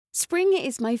Spring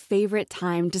is my favorite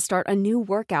time to start a new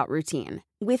workout routine.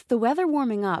 With the weather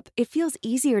warming up, it feels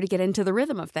easier to get into the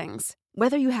rhythm of things.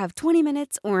 Whether you have 20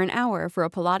 minutes or an hour for a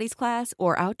Pilates class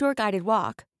or outdoor guided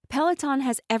walk, Peloton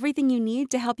has everything you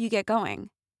need to help you get going.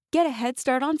 Get a head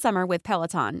start on summer with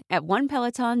Peloton at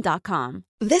onepeloton.com.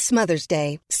 This Mother's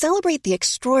Day, celebrate the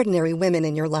extraordinary women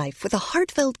in your life with a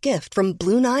heartfelt gift from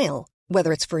Blue Nile.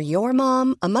 Whether it's for your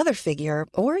mom, a mother figure,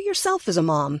 or yourself as a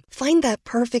mom, find that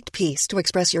perfect piece to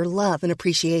express your love and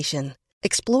appreciation.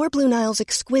 Explore Blue Nile's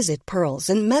exquisite pearls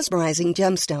and mesmerizing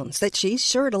gemstones that she's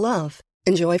sure to love.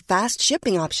 Enjoy fast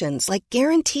shipping options like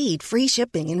guaranteed free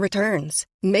shipping and returns.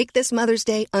 Make this Mother's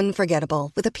Day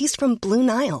unforgettable with a piece from Blue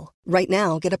Nile. Right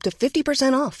now, get up to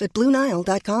 50% off at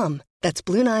BlueNile.com. That's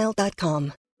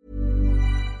BlueNile.com.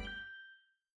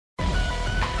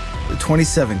 The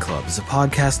 27 Club is a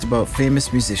podcast about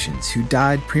famous musicians who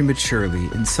died prematurely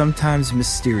and sometimes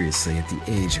mysteriously at the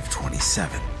age of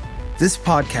 27. This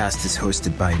podcast is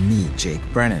hosted by me, Jake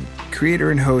Brennan,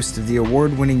 creator and host of the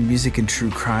award-winning music and true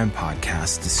crime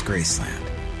podcast, Disgraceland.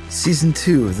 Season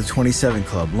 2 of the 27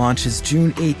 Club launches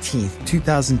June 18th,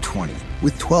 2020,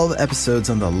 with 12 episodes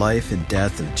on the life and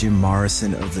death of Jim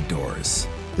Morrison of The Doors.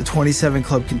 The 27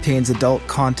 Club contains adult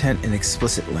content and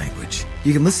explicit language.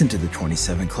 You can listen to The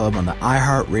 27 Club on the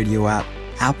iHeartRadio app,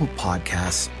 Apple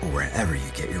Podcasts, or wherever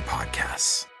you get your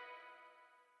podcasts.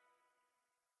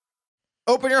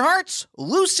 Open your hearts,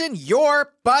 loosen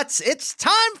your butts. It's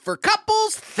time for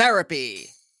couples therapy.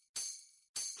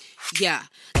 Yeah,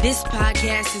 this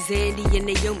podcast is Andy and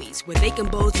Naomi's, where they can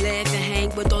both laugh and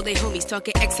hang with all their homies,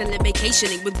 talking excellent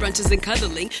vacationing with brunches and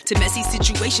cuddling, to messy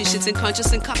situationships and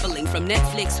conscious and coupling, from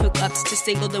Netflix hookups to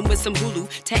single them with some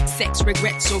Hulu, text, sex,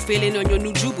 regrets, or feeling on your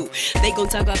new Jubu. They gon'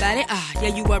 talk about it,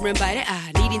 yeah, you are invited,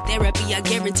 needing therapy, I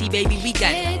guarantee, baby, we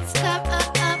got it. It's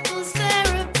couples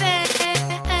therapy.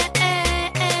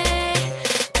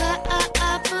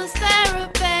 Couples therapy.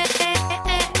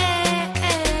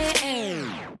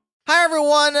 Hi,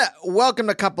 everyone. Welcome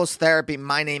to Couples Therapy.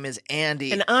 My name is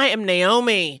Andy. And I am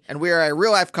Naomi. And we are a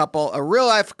real life couple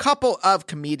of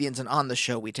comedians. And on the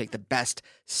show, we take the best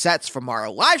sets from our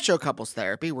live show, Couples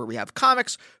Therapy, where we have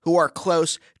comics who are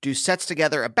close, do sets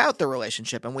together about their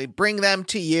relationship, and we bring them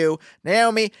to you.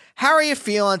 Naomi, how are you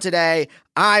feeling today?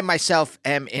 I myself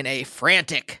am in a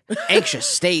frantic, anxious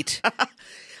state.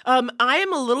 I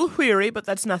am a little weary, but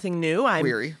that's nothing new. I'm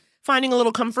Weary. finding a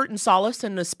little comfort and solace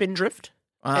in a spindrift.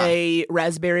 A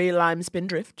raspberry lime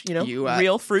spindrift,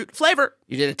 real fruit flavor.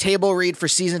 You did a table read for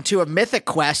season 2 of Mythic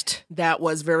Quest, That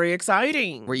was very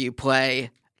exciting. where you play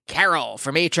Carol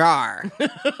from HR.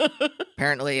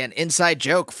 Apparently an inside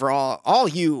joke for all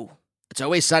you It's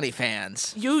Always Sunny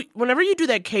fans. Whenever you do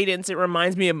that cadence, it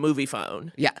reminds me of Movie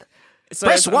Phone. Yeah. So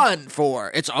Press 1 for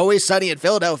It's Always Sunny in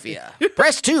Philadelphia.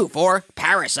 Press 2 for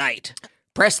Parasite.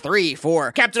 Press 3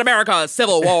 for Captain America: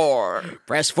 Civil War.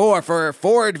 Press 4 for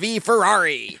Ford v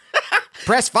Ferrari.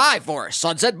 Press 5 for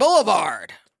Sunset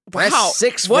Boulevard. Press Wow.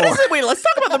 6 for... What is it? Wait, let's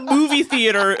talk about the movie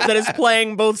theater that is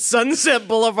playing both Sunset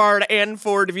Boulevard and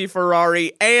Ford v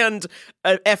Ferrari and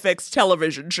an FX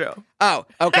television show. Oh,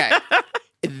 okay.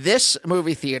 This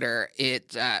movie theater,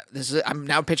 I'm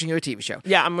now pitching you a TV show.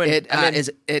 Yeah, I'm in.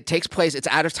 It takes place, it's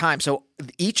out of time. So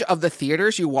each of the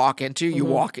theaters you walk into,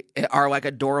 are like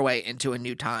a doorway into a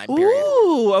new time period.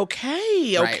 Ooh,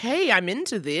 okay, Right. okay. I'm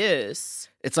into this.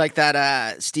 It's like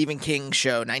that Stephen King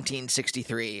show,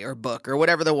 1963, or book, or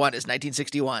whatever the one is,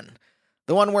 1961.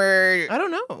 The one where... I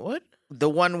don't know. What? The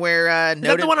one where... Is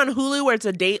that the one on Hulu where it's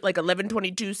a date, like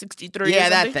 11/22/63? Yeah, or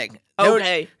that something? thing.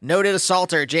 Okay. Noted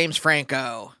assaulter James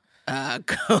Franco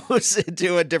goes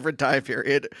into a different time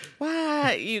period.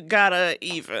 Why you gotta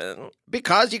even?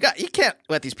 Because you can't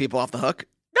let these people off the hook.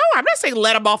 No, I'm not saying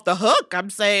let them off the hook. I'm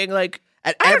saying, like,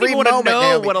 At I don't every even want to moment, know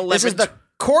Naomi, what 11. this is the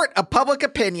court of public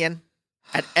opinion.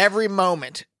 At every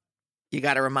moment, you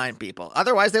got to remind people.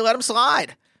 Otherwise, they let them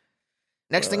slide.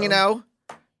 Next thing you know,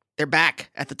 they're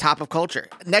back at the top of culture.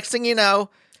 Next thing you know,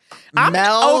 I'm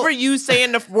Mel... over you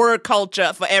saying the word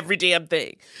culture for every damn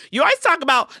thing. You always talk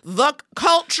about the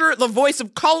culture, the voice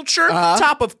of culture,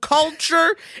 top of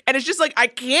culture, and it's just like, I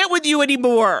can't with you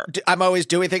anymore. I'm always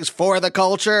doing things for the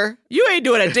culture. You ain't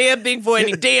doing a damn thing for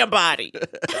any damn body.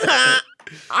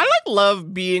 I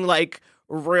love being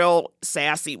real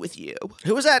sassy with you.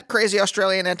 Who was that crazy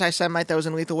Australian anti-Semite that was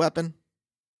in Lethal Weapon?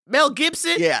 Mel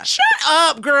Gibson? Yeah. Shut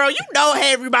up, girl. You know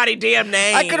everybody damn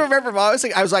name. I couldn't remember. I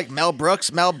was like Mel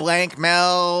Brooks, Mel Blanc,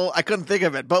 Mel... I couldn't think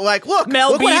of it. But look.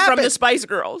 Mel look B what from happened. the Spice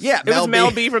Girls. Yeah, it was Mel Mel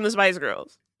B. B from the Spice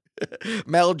Girls.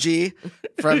 Mel G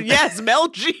from... Yes, Mel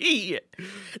G.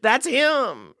 That's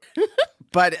him.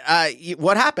 But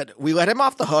what happened? We let him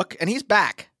off the hook, and he's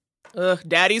back.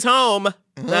 Daddy's home.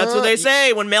 That's what they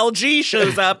say when Mel G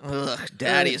shows up.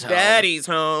 Daddy's home. Daddy's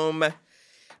home.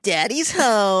 Daddy's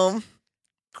home.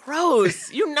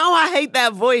 Gross. You know I hate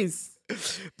that voice.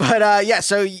 But yeah,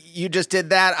 so you just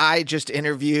did that. I just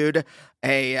interviewed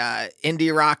a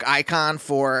indie rock icon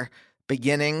for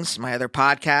Beginnings, my other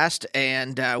podcast,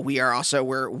 and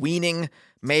we're weaning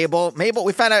Mabel. Mabel,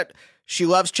 we found out she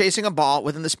loves chasing a ball.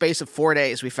 Within the space of 4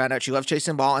 days, we found out she loves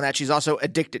chasing a ball and that she's also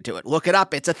addicted to it. Look it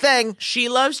up. It's a thing. She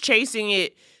loves chasing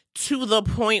it to the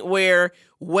point where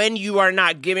when you are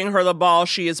not giving her the ball,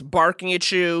 she is barking at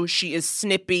you. She is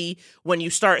snippy. When you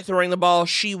start throwing the ball,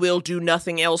 she will do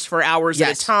nothing else for hours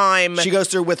at a time. She goes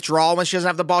through withdrawal when she doesn't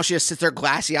have the ball. She just sits there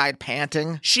glassy-eyed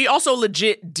panting. She also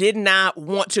legit did not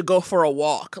want to go for a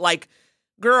walk. Like,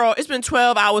 girl, it's been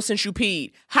 12 hours since you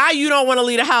peed. How you don't want to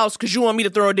leave the house because you want me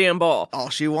to throw a damn ball? All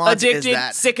she wants Addicted, is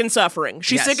that. sick and suffering.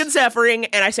 She's Yes. sick and suffering,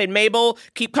 and I said, Mabel,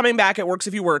 keep coming back. It works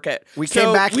if you work it. We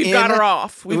came back We've in. got her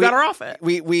off. We've got her off it.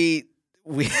 We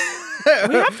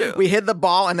have to. We hid the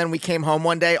ball, and then we came home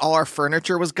one day. All our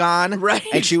furniture was gone. Right.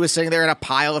 And she was sitting there in a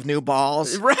pile of new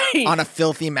balls. Right. On a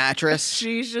filthy mattress.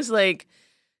 She's just like,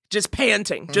 just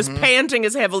panting. Just panting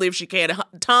as heavily as she can.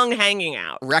 Tongue hanging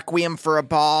out. Requiem for a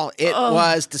ball. It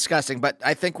was disgusting, but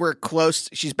I think we're close.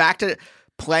 She's back to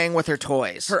playing with her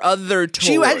toys. Her other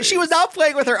toys. She was not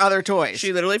playing with her other toys.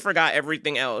 She literally forgot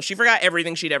everything else. She forgot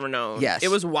everything she'd ever known. Yes. It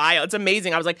was wild. It's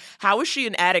amazing. I was like, how is she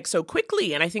an addict so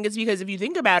quickly? And I think it's because if you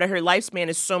think about it, her lifespan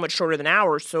is so much shorter than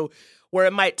ours. So where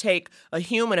it might take a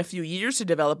human a few years to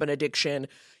develop an addiction,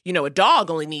 a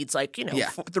dog only needs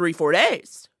 3-4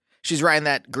 days. She's riding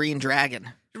that green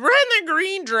dragon. Riding the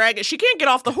green dragon. She can't get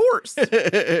off the horse.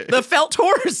 The felt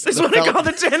horse is what I call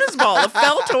the tennis ball. The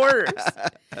felt horse.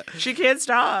 She can't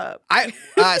stop.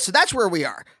 So that's where we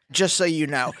are, just so you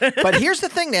know. But here's the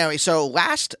thing, Naomi. So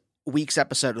last week's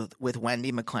episode with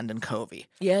Wendy McClendon Covey.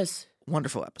 Yes.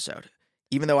 Wonderful episode,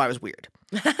 even though I was weird.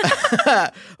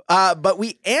 But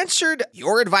we answered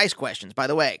your advice questions. By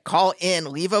the way, call in,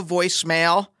 leave a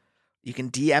voicemail. You can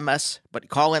DM us, but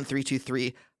call in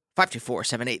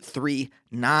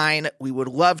 323-524-7839. We would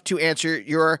love to answer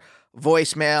your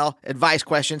voicemail advice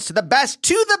questions to the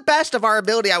best of our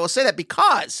ability. I will say that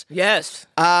because Yes.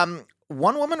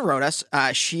 one woman wrote us.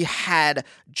 She had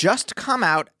just come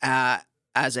out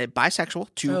as a bisexual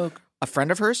to a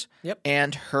friend of hers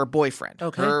and her boyfriend.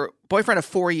 Okay. Her boyfriend of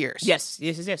 4 years. Yes.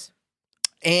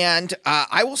 And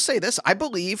I will say this. I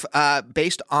believe,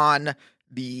 based on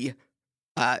the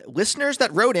listeners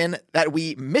that wrote in, that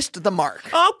we missed the mark.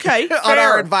 Okay. on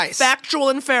our advice. Factual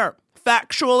and fair.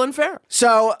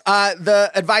 So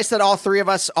the advice that all three of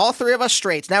us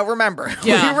straights. Now remember,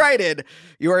 when you write it,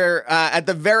 you're at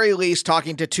the very least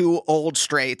talking to two old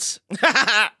straights,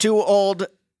 two old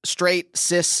straight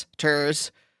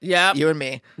sisters. Yep. You and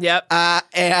me. Yep.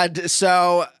 And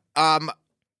so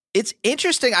it's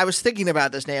interesting. I was thinking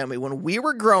about this, Naomi, when we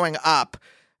were growing up.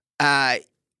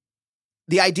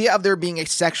 The idea of there being a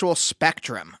sexual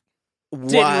spectrum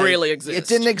didn't really exist. It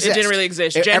didn't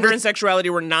exist. Gender and sexuality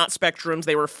were not spectrums.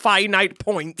 They were finite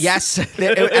points. Yes.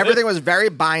 Everything was very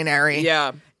binary.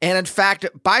 Yeah. And in fact,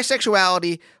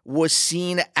 bisexuality was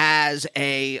seen as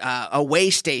a way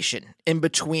station in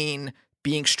between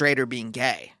being straight or being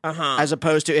gay, as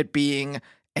opposed to it being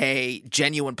a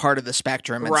genuine part of the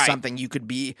spectrum and something you could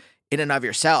be in and of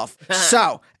yourself.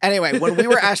 So anyway, when we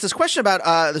were asked this question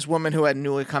about this woman who had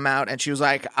newly come out, and she was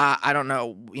like, I don't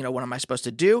know, what am I supposed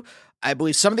to do? I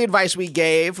believe some of the advice we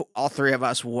gave, all three of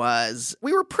us, was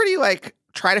we were pretty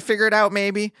try to figure it out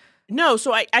maybe. No,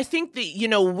 so I think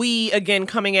that, we, again,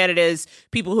 coming at it as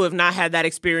people who have not had that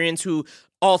experience, who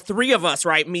all three of us,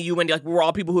 right, me, you, Wendy, we're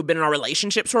all people who have been in our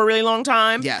relationships for a really long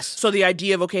time. Yes. So the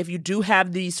idea of, okay, if you do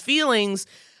have these feelings,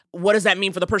 what does that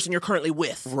mean for the person you're currently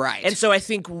with? Right. And so I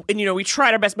think, we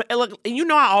tried our best. But look,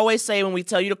 I always say when we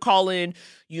tell you to call in,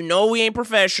 we ain't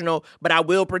professional, but I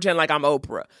will pretend like I'm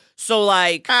Oprah. So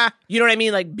you know what I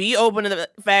mean? Be open to the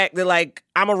fact that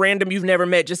I'm a random you've never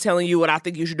met just telling you what I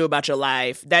think you should do about your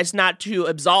life. That's not to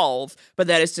absolve, but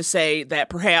that is to say that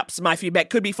perhaps my feedback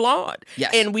could be flawed.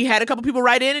 Yes. And we had a couple people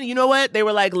write in, and you know what? They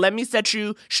were like, let me set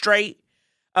you straight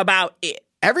about it.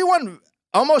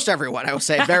 Almost everyone, I will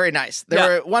say, very nice.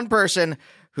 There were one person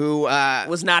who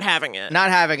was not having it.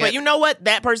 But you know what?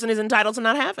 That person is entitled to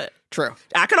not have it. True.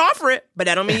 I could offer it, but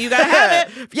that don't mean you gotta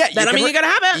have it. Yeah, that don't mean you gotta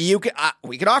have it. You can.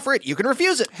 We could offer it. You can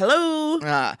refuse it. Hello.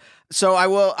 So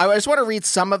I just want to read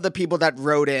some of the people that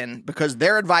wrote in because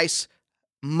their advice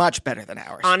much better than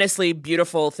ours. Honestly,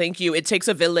 beautiful. Thank you. It takes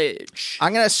a village.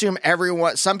 I'm going to assume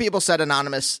everyone, some people said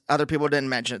anonymous, other people didn't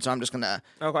mention it, so I'm just going to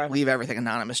leave everything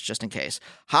anonymous just in case.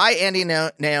 Hi, Andy,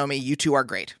 Naomi, you two are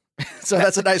great. So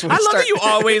that's a nice way to I love start. that you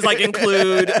always like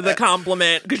include the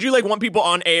compliment because you like want people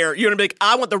on air. You're gonna be like,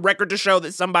 I want the record to show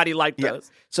that somebody liked us.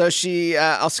 So she,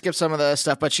 I'll skip some of the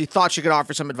stuff, but she thought she could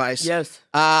offer some advice. Yes.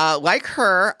 Like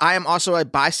her, I am also a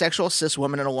bisexual cis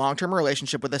woman in a long-term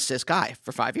relationship with a cis guy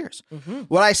for 5 years.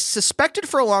 What I suspected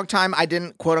for a long time, I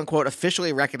didn't quote unquote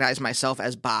officially recognize myself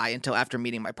as bi until after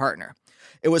meeting my partner.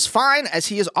 It was fine as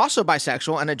he is also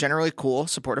bisexual and a generally cool,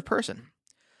 supportive person.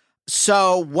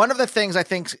 So one of the things I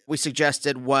think we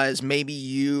suggested was maybe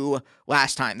you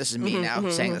last time, this is me now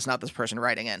saying this, not this person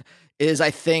writing in, is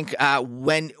I think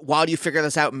while you figure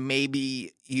this out,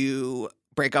 maybe you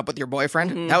break up with your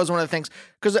boyfriend. That was one of the things,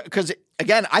 because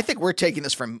again, I think we're taking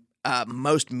this from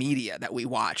most media that we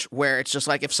watch, where it's just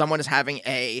like if someone is having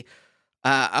a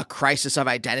crisis of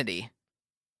identity,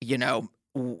 you know,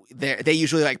 they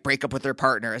usually like break up with their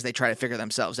partner as they try to figure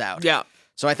themselves out. Yeah.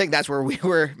 So I think that's where we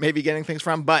were maybe getting things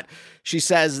from. But she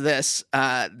says this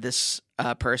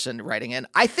person writing in,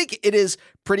 I think it is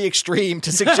pretty extreme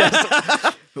to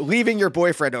suggest leaving your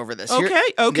boyfriend over this.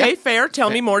 Okay, fair. Tell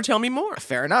me more.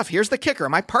 Fair enough. Here's the kicker.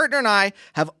 My partner and I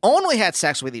have only had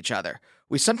sex with each other.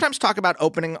 We sometimes talk about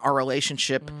opening our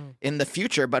relationship in the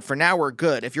future, but for now we're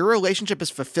good. If your relationship is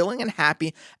fulfilling and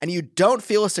happy and you don't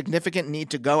feel a significant need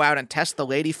to go out and test the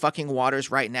lady fucking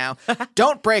waters right now,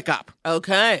 don't break up.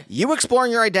 Okay. You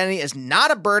exploring your identity is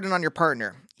not a burden on your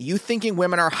partner. You thinking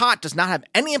women are hot does not have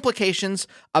any implications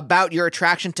about your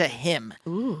attraction to him.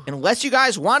 Unless you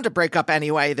guys want to break up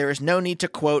anyway, there is no need to,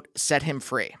 quote, set him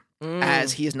free,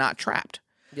 as he is not trapped.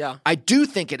 Yeah. I do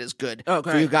think it is good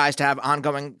for you guys to have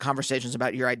ongoing conversations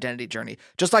about your identity journey,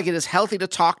 just like it is healthy to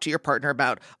talk to your partner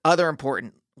about other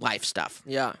important life stuff.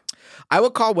 Yeah. I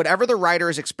would call whatever the writer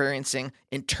is experiencing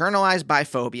internalized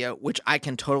biphobia, which I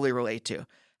can totally relate to.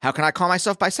 How can I call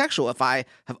myself bisexual if I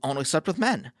have only slept with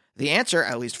men? The answer,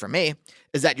 at least for me,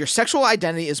 is that your sexual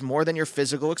identity is more than your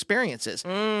physical experiences.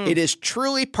 It is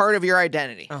truly part of your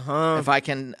identity. If I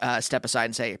can step aside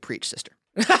and say, preach, sister.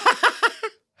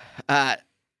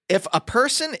 If a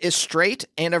person is straight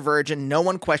and a virgin, no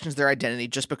one questions their identity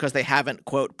just because they haven't,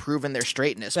 quote, proven their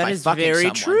straightness by fucking very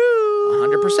someone.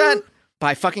 true. 100%.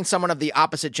 By fucking someone of the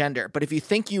opposite gender. But if you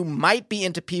think you might be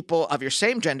into people of your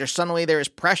same gender, suddenly there is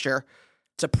pressure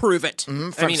to prove it.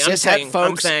 From cishet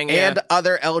folks and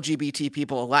other LGBT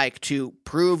people alike to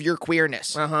prove your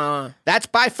queerness. That's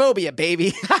biphobia,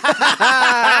 baby.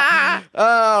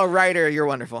 Oh, writer, you're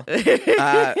wonderful.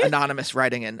 Anonymous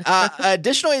writing in.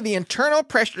 Additionally, the internal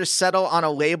pressure to settle on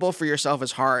a label for yourself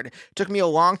is hard. It took me a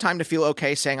long time to feel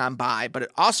okay saying I'm bi, but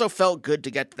it also felt good to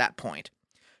get to that point.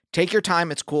 Take your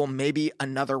time, it's cool. Maybe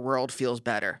another world feels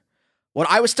better. When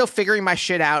I was still figuring my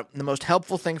shit out, the most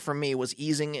helpful thing for me was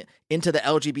easing into the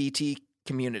LGBT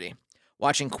community.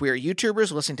 Watching queer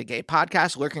YouTubers, listening to gay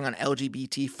podcasts, lurking on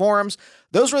LGBT forums.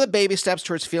 Those were the baby steps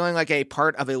towards feeling like a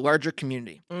part of a larger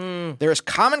community. There is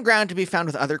common ground to be found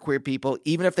with other queer people,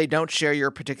 even if they don't share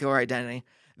your particular identity.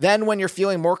 Then when you're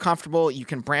feeling more comfortable, you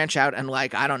can branch out and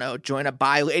join a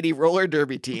bi lady roller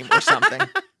derby team or something.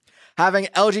 Having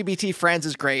LGBT friends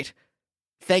is great.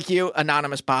 Thank you,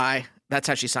 Anonymous Bi. That's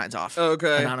how she signs off.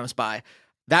 Okay. Anonymous Bi.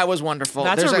 That was wonderful.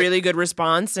 That's a really good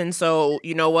response. And so,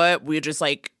 you know what? We just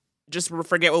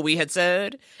forget what we had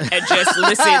said and just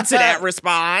listen to that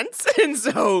response. And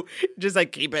so just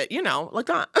keep it, like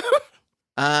that.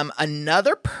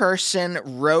 Another person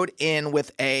wrote in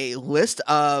with a list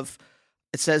of,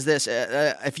 it says this,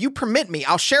 if you permit me,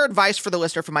 I'll share advice for the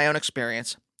listener from my own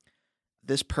experience.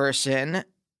 This person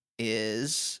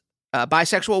is a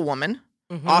bisexual woman.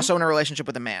 Also in a relationship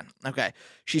with a man. Okay.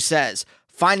 She says,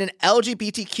 find an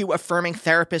LGBTQ affirming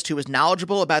therapist who is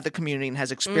knowledgeable about the community and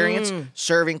has experience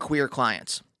serving queer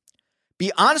clients.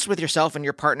 Be honest with yourself and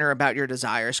your partner about your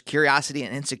desires, curiosity,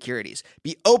 and insecurities.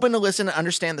 Be open to listen and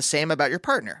understand the same about your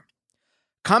partner.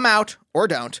 Come out, or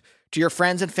don't, to your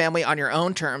friends and family on your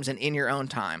own terms and in your own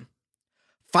time.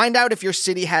 Find out if your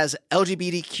city has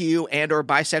LGBTQ and or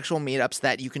bisexual meetups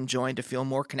that you can join to feel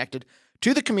more connected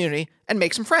to the community and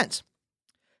make some friends.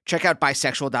 Check out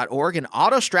bisexual.org and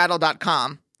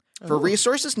autostraddle.com for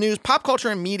resources, news, pop culture,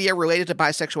 and media related to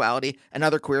bisexuality and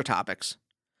other queer topics.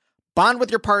 Bond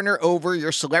with your partner over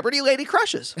your celebrity lady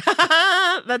crushes.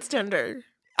 That's tender.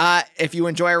 If you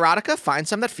enjoy erotica, find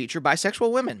some that feature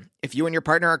bisexual women. If you and your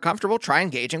partner are comfortable, try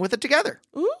engaging with it together.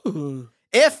 Ooh.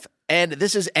 If, and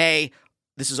this is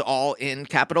all in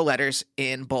capital letters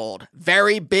in bold,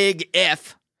 very big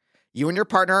if, you and your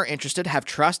partner are interested, have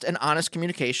trust and honest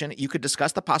communication, you could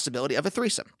discuss the possibility of a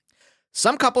threesome.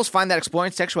 Some couples find that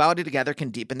exploring sexuality together can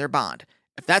deepen their bond.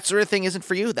 If that sort of thing isn't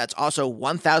for you, that's also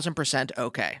 1,000%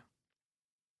 okay.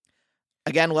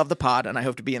 Again, love the pod, and I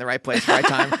hope to be in the right place at the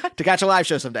right time to catch a live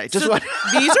show someday. Just So what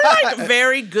these are like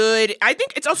very good. I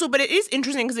think it's also, but it is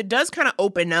interesting because it does kind of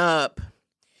open up,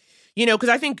 you know, because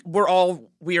I think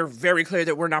we are very clear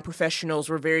that we're not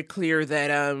professionals. We're very clear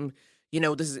that, you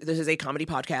know, this is a comedy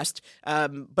podcast.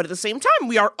 But at the same time,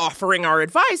 we are offering our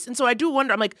advice. And so I do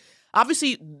wonder, I'm like,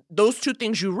 obviously those two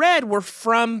things you read were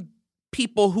from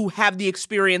people who have the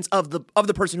experience of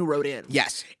the person who wrote in.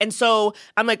 Yes. And so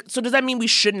I'm like, so does that mean we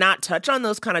should not touch on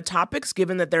those kind of topics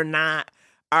given that they're not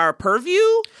our purview?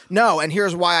 No, and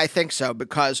here's why I think so.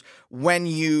 Because when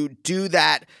you do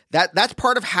that's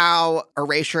part of how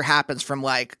erasure happens from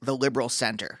like the liberal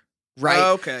center,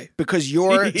 right? Okay. Because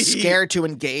you're scared to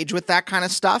engage with that kind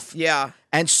of stuff. Yeah.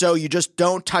 And so you just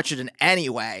don't touch it in any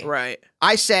way. Right.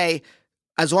 I say,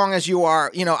 as long as you are,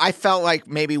 you know, I felt like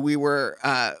maybe we were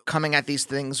coming at these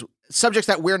things, subjects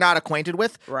that we're not acquainted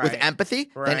with empathy,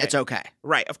 then it's okay.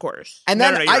 Right, of course. And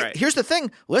then you're right. Here's the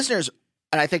thing, listeners,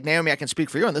 and I think, Naomi, I can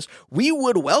speak for you on this, we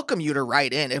would welcome you to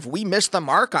write in if we missed the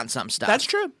mark on some stuff. That's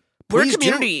true. We're a Please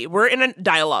community. We're in a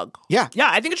dialogue. Yeah. Yeah,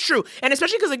 I think it's true. And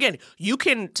especially because, again, you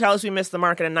can tell us we missed the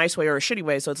mark in a nice way or a shitty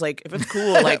way. So it's like, if it's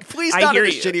cool, like, Please I not hear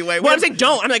in a you. shitty way. Well, I'm saying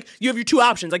don't. I'm like, you have your two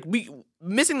options. Like,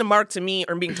 missing the mark to me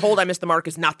or being told I missed the mark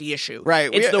is not the issue.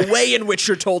 Right. It's the way in which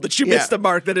you're told that you missed the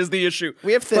mark that is the issue.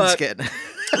 We have thin But skin.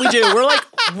 We do.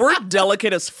 We're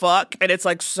delicate as fuck, and it's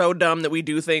like so dumb that we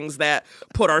do things that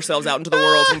put ourselves out into the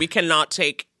world when we cannot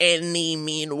take any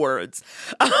mean words.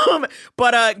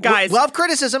 But guys, love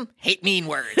criticism, hate mean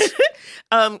words.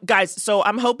 guys, so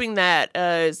I'm hoping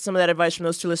that some of that advice from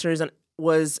those two listeners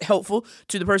was helpful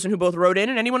to the person who both wrote in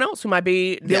and anyone else who might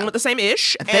be dealing with the same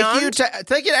ish. Thank you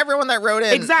to everyone that wrote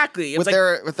in. Exactly. With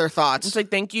their thoughts. It's like,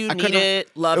 thank you, need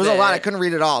it, love it. It was a lot. I couldn't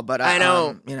read it all, but I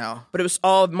know. You know. But it was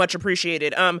all much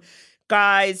appreciated.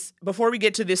 Guys, before we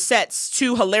get to the sets,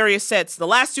 two hilarious sets, the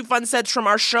last two fun sets from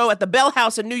our show at the Bell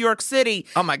House in New York City.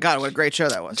 Oh my God, what a great show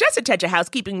that was. Just a touch of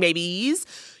housekeeping, babies.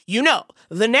 You know,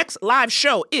 the next live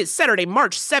show is Saturday,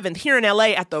 March 7th here in LA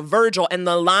at the Virgil, and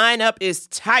the lineup is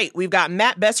tight. We've got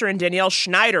Matt Besser and Danielle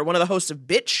Schneider, one of the hosts of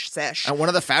Bitch Sesh. And one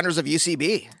of the founders of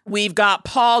UCB. We've got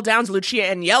Paul Downs, Lucia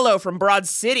Aniello from Broad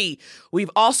City.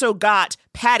 We've also got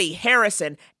Patty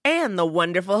Harrison and the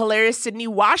wonderful, hilarious Sydney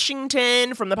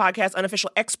Washington from the podcast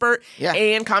Unofficial Expert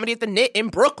and Comedy at the Knit in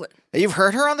Brooklyn. You've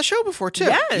heard her on the show before, too.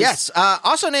 Yes.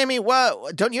 Also, Naomi,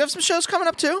 don't you have some shows coming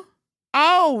up, too?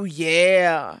 Oh,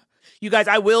 yeah. You guys,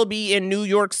 I will be in New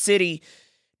York City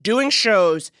doing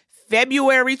shows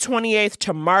February 28th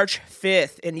to March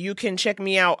 5th. And you can check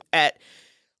me out at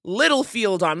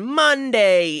Littlefield on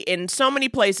Monday. In so many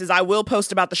places, I will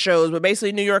post about the shows. But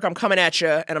basically, New York, I'm coming at you,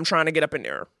 and I'm trying to get up in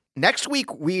there. Next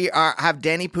week, we have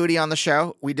Danny Pudi on the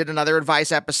show. We did another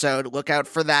advice episode. Look out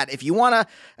for that. If you want to,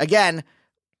 again,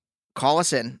 call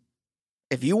us in.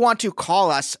 If you want to call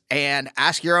us and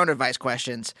ask your own advice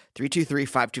questions,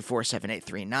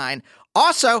 323-524-7839.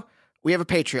 Also, we have a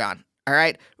Patreon, all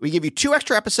right? We give you 2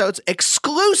 extra episodes,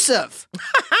 exclusive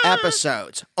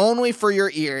episodes, only for your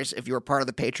ears if you're part of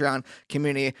the Patreon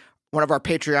community, one of our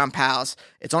Patreon pals.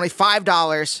 It's only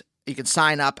 $5. You can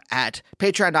sign up at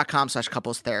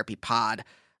patreon.com/couplestherapypod.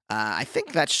 I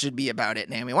think that should be about it,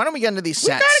 Naomi. Why don't we get into these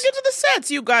sets? We gotta get to the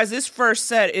sets, you guys. This first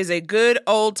set is a good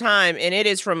old time, and it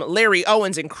is from Larry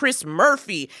Owens and Chris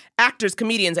Murphy, actors,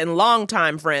 comedians, and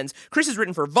longtime friends. Chris has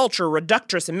written for Vulture,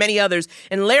 Reductress, and many others,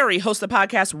 and Larry hosts the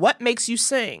podcast What Makes You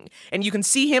Sing, and you can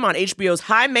see him on HBO's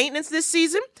High Maintenance this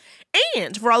season.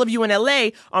 And for all of you in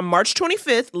LA, on March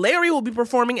 25th, Larry will be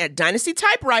performing at Dynasty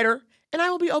Typewriter, and I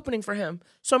will be opening for him.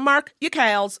 So mark your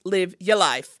cows, live your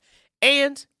life,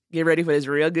 and get ready for this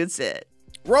real good set.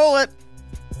 Roll it.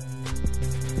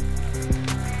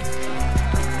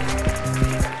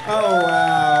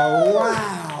 Oh,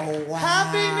 wow.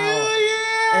 Happy New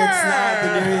Year! It's not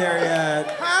the New Year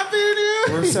yet. Happy New Year!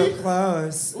 We're so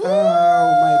close.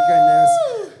 Oh, my goodness.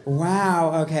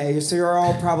 Wow. Okay, so you're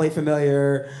all probably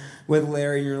familiar with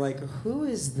Larry, and you're like, who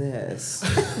is this?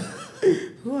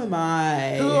 Who am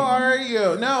I? Who are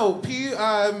you? No,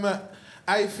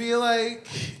 I feel like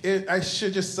I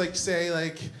should just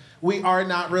say we are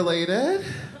not related.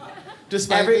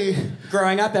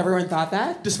 Growing up, everyone thought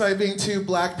that? Despite being two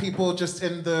black people just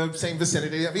in the same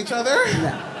vicinity of each other.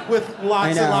 Yeah. With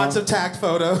lots and lots of tagged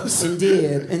photos.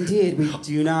 Indeed. We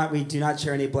do not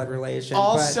share any blood relation.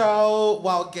 Also,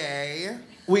 while gay,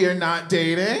 we are not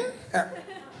dating.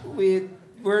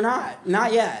 We're not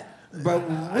yet. But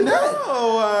not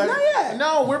yet.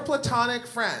 No, we're platonic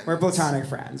friends. We're platonic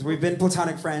friends. We've been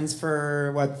platonic friends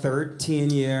for 13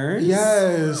 years?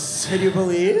 Yes. Can you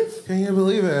believe? Can you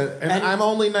believe it? And I'm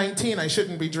only 19. I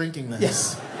shouldn't be drinking this.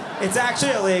 Yes. It's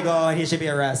actually illegal, and he should be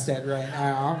arrested right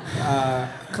now.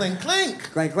 Clink,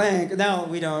 clink. Clink, clink. No,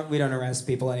 we don't arrest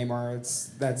people anymore.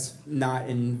 That's not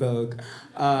in vogue.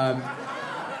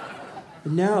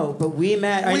 No, but we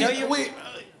met. I know you.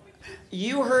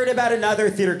 You heard about another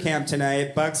theater camp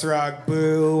tonight. Bucks Rock,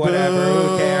 boo, whatever.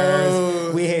 Who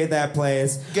cares? We hate that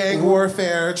place. Gang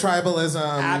warfare, tribalism.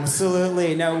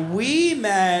 Absolutely. No, we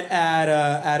met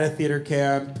at a theater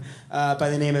camp by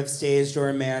the name of Stage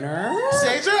Door Manor.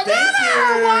 Stage Door Thank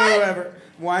Manor!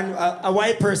 you. A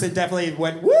white person definitely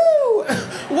went, woo!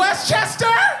 Westchester?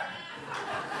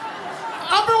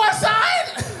 Upper West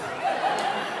Side?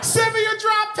 Send me your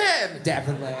drop pin.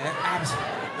 Definitely.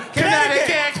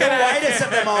 Connecticut. The whitest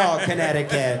of them all,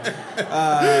 Connecticut.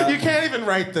 You can't even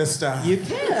write this stuff. You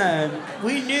can.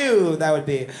 We knew that would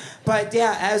be. But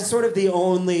yeah, as sort of the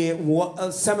only,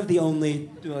 some of the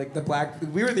only, like the black,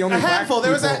 we were the only a handful.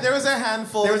 black There was a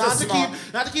handful. There was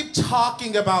not to keep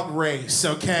talking about race,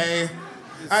 okay?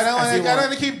 I don't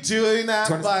want to keep doing that,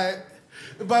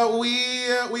 but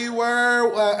we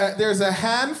were. There's a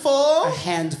handful. A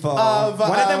handful.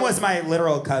 One of them was my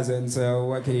literal cousin. So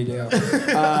what can you do?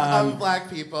 Of black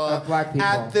people.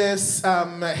 At this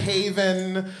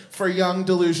haven for young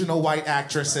delusional white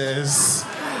actresses.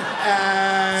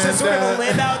 And, so sort of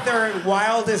live out their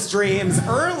wildest dreams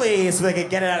early so they could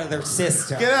get it out of their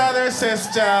system. Get out of their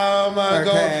system.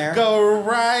 Okay. Go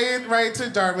right to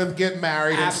Dartmouth, get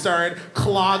married, and start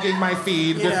clogging my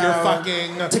feed with your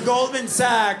fucking... To Goldman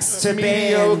Sachs, to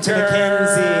Bain, to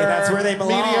McKinsey. That's where they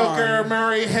belong. Mediocre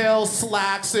Murray Hill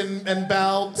slacks and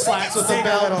belt. Slacks with a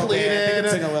belt pleated.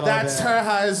 That's her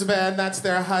husband. That's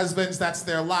their husbands. That's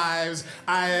their lives.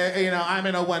 I'm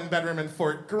in a one-bedroom in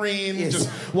Fort Greene, just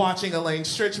watching Elaine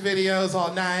Stritch videos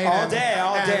all night. All day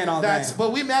and all night.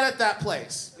 But we met at that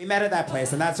place. We met at that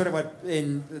place, and that's sort of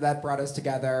that brought us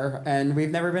together, and we've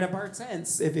never been apart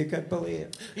since, if you could believe.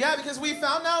 Yeah, because we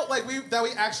found out that we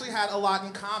actually had a lot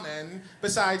in common,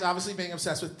 besides obviously being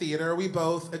obsessed with theater. We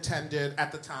both attended,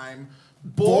 at the time,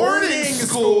 boarding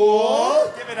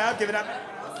school. Give it up.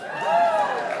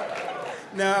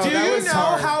 No, Do you know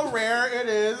how rare it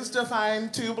is to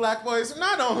find two black boys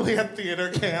not only at theater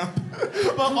camp,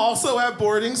 but also at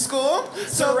boarding school?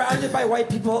 Surrounded by white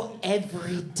people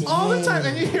every day. All the time.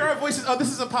 And you hear our voices. Oh, this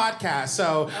is a podcast.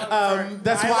 So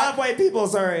that's why. I love white people,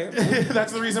 sorry.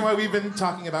 That's the reason why we've been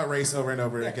talking about race over and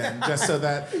over again, just so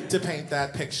that, to paint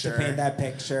that picture.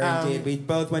 Indeed. We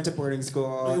both went to boarding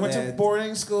school. We went to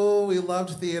boarding school. We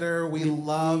loved theater. We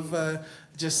love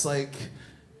just like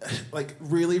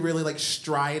really, really like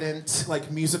strident,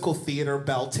 like musical theater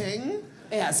belting.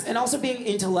 Yes, and also being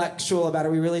intellectual about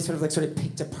it. We really sort of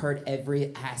picked apart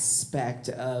every aspect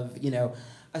of,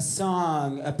 a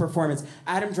song, a performance.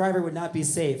 Adam Driver would not be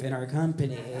safe in our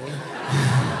company.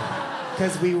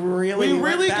 Because we really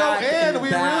go in.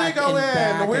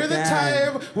 We're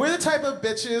the type of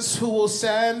bitches who will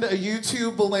send a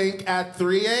YouTube link at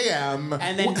 3 a.m.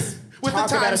 and then with talk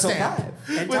the about it till timestamp.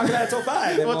 5. And talk about it till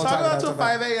 5. We'll talk about it till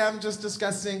 5 a.m. just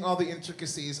discussing all the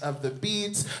intricacies of the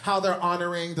beats, how they're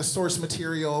honoring the source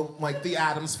material, like the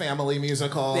Addams Family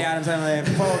musical. The Addams Family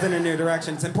pulled in a new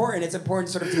direction. It's important. It's important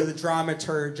to sort of do the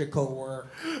dramaturgical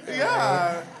work.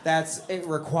 Yeah. Right? That's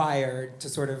required to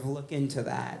sort of look into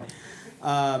that.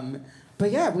 But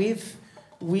yeah, we've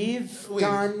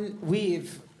done.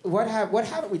 What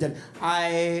haven't we done?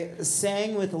 I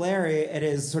sang with Larry at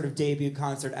his sort of debut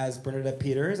concert as Bernadette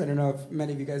Peters. I don't know if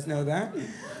many of you guys know that.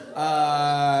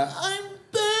 I'm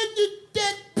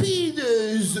Bernadette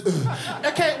Peters.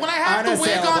 Okay, when I have the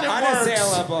wig on, it works.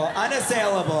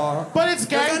 Unassailable. But it's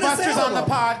gangbusters on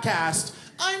the podcast.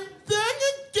 I'm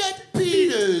Bernadette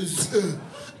Peters.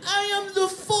 I am the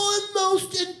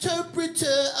foremost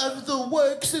interpreter of the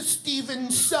works of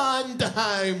Stephen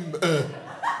Sondheim.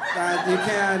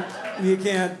 You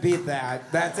can't beat that.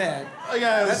 That's it.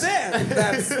 Yes.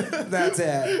 That's it. That's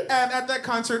it. And at that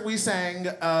concert, we sang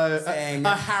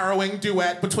a harrowing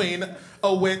duet between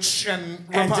a witch and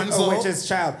Rapunzel. And a witch's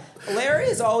child. Larry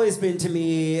has always been to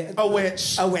me a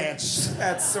witch.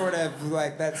 That's sort of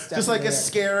like that's just like a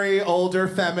scary older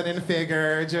feminine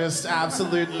figure, just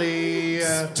absolutely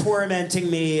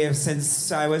tormenting me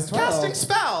since I was 12. Casting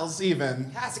spells,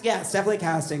 even. Yes, definitely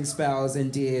casting spells,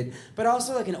 indeed. But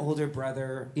also like an older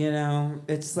brother.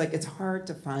 It's like it's hard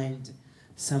to find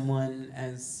someone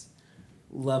as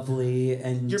lovely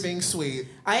and... You're being sweet.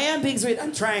 I am being sweet.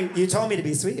 I'm trying. You told me to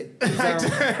be sweet. So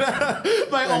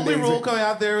My only rule coming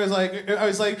out there was I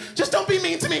was like, just don't be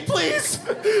mean to me, please.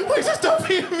 Please just don't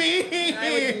be mean.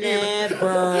 I would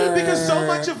never. Because so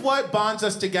much of what bonds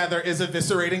us together is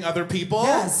eviscerating other people.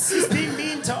 Yes, just being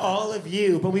mean to all of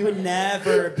you, but we would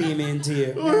never be mean to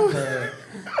you. Never.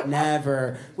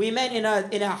 Never. We met in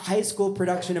a high school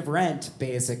production of Rent,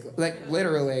 basically, like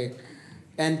literally.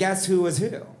 And guess who was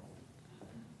who?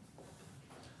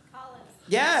 Collins.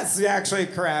 Yes, actually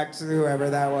correct. Whoever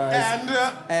that was.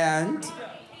 And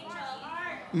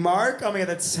Mark. Oh my God,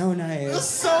 that's so nice.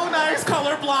 So nice.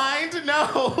 Colorblind?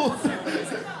 No.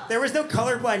 There was no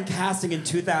colorblind casting in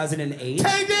 2008.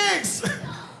 Tay Diggs.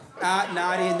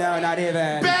 Not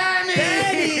even.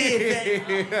 Benny.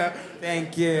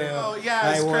 Thank you. Oh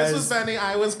yes, Chris was Benny.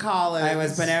 I was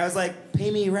Collins. I was like,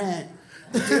 pay me rent.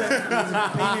 Pay me rent.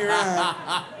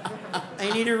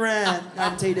 I need a rent.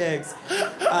 I'm Tay Diggs.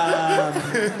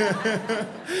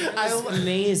 It's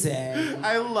amazing.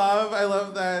 I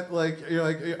love that. Like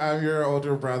I'm your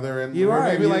older brother, and you we're are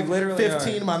maybe you like literally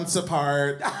 15 months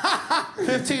apart.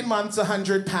 15 months,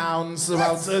 100 pounds,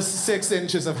 about 6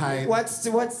 inches of height. What's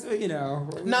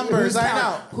Numbers? I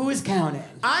know. Who is counting?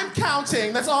 I'm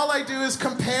counting. That's all I do is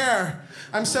compare.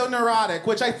 I'm so neurotic,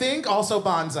 which I think also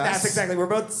bonds us. That's exactly. We're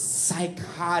both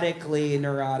psychotically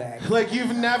neurotic. Like,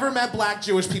 you've never met black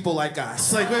Jewish people like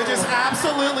us. Like, we're just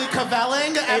absolutely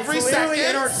cavelling every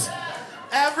second.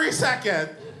 Every second.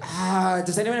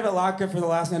 Does anyone have a latke for the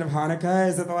last night of Hanukkah?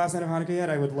 Is it the last night of Hanukkah yet?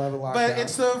 I would love a latke. But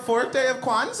it's the 4th day of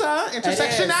Kwanzaa.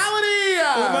 Intersectionality.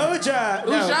 Umoja.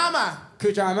 Ujama.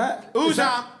 Kujama.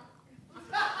 Ujama.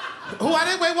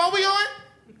 Wait, what were we on?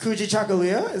 Kuji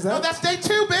Chakalia? Is that? No, that's day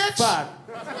 2, bitch. Fuck.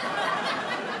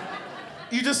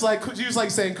 You just like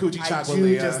saying Coochie Chakwalia. I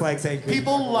do just like saying Coochie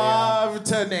People love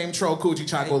to name troll Coochie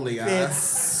Chakwalia.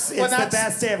 It's the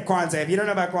best day of Kwanzaa. If you don't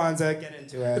know about Kwanzaa, get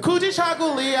into it. Coochie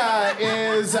Chakwalia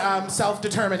is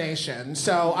self-determination.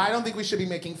 So I don't think we should be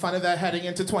making fun of that heading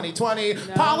into 2020. No.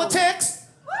 Politics.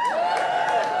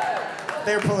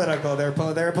 They're political. They're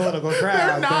a political crowd.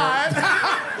 They're not.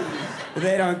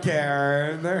 They don't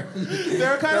care. They're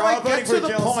kind of like, get to the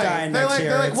point.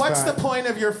 They're like, what's fun. the point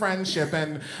of your friendship?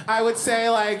 And I would say,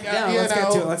 like,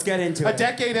 let's get into it. A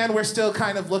decade in, we're still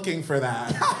kind of looking for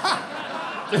that.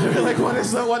 Like, what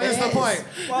is the point?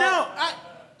 Well, no,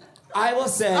 I will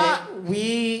say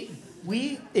we,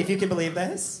 if you can believe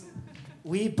this,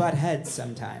 we butt heads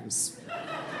sometimes.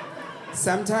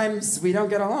 Sometimes we don't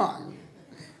get along.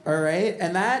 All right,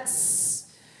 and that's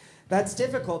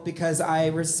difficult because I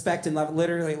respect and love.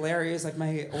 Literally, Larry is like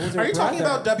my older brother. Are you talking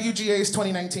about WGA's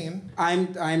 2019?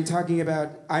 I'm talking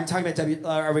about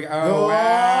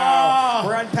wow.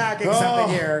 We're unpacking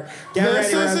something here. Get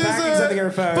ready. We're unpacking something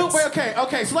here, folks. But wait,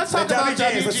 okay. So let's talk about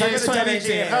WGA's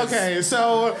 2019. Okay,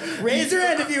 so raise your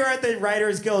hand if you were at the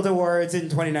Writers Guild Awards in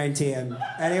 2019.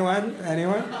 Anyone?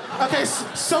 Okay,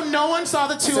 so no one saw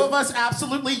the two of us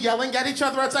absolutely yelling at each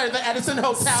other outside of the Edison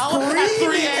Hotel at 3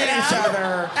 a.m. at each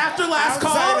other after last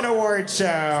call. Outside of an award show.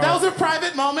 That was a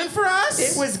private moment for us.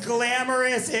 It was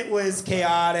glamorous. It was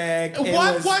chaotic.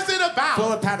 What was it about?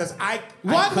 Full of pathos.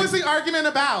 What was the argument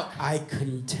about? I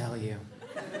couldn't tell you.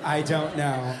 I don't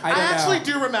know. I actually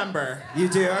do remember. You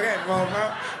do? Okay. Well,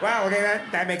 wow. Okay,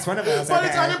 that makes one of us. But okay.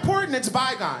 It's unimportant. It's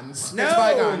bygones. No. It's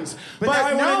bygones. But now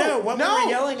I want to know what we were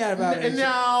yelling at about it.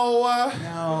 No.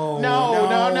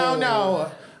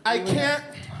 I can't.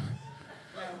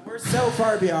 We're so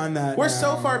far beyond that. We're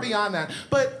so far beyond that.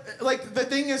 But like the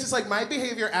thing is, it's like my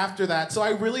behavior after that. So I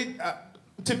really,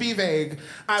 to be vague,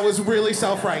 I was really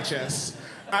self-righteous.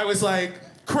 I was like,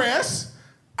 Chris,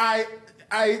 I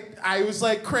was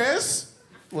like, Chris.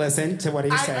 Listen to what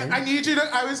he's saying. I need you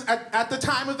to. I was at the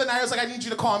time of the night. I was like, I need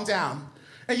you to calm down.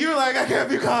 And you were like, I can't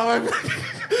be calm.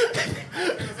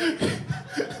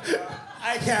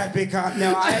 I can't be calm.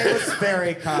 No, I was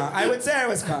very calm. I would say I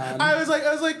was calm. I was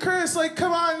like, Chris, like,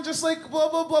 come on, just like blah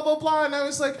blah blah blah blah. And I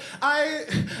was like,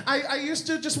 I used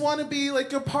to just want to be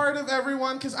like a part of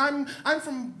everyone because I'm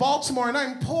from Baltimore and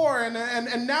I'm poor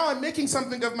and now I'm making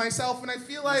something of myself and I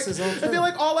feel like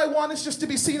all I want is just to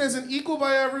be seen as an equal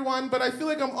by everyone. But I feel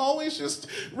like I'm always just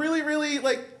really really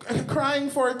like crying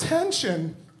for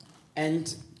attention.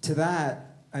 And to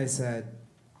that, I said.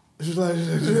 And I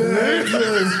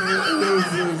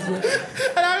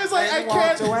was like,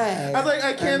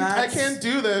 I can't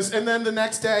do this. And then the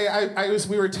next day,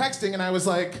 we were texting, and I was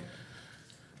like,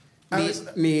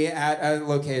 me at a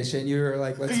location. You were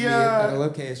like, let's meet at a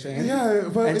location.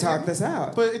 Yeah, and talk this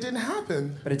out. But it didn't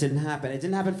happen. It didn't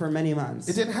happen for many months.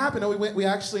 It didn't happen. No, we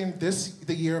actually in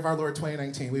the year of our Lord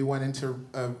 2019, we went into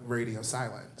radio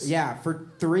silence. Yeah,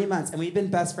 for 3 months, and we've been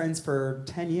best friends for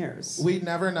 10 years. We'd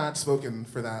never not spoken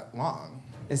for that long.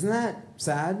 Isn't that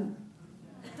sad?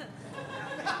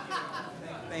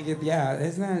 Thank you. Yeah,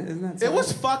 isn't that? It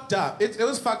was fucked up. It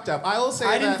was fucked up. I will say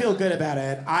I that didn't feel good about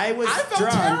it. I felt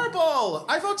drunk. terrible.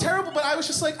 I felt terrible, but I was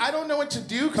just like, I don't know what to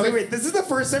do. Okay, wait. This is the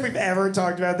first time we've ever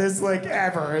talked about this, like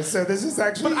ever. So this is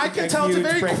actually. But I can tell it's a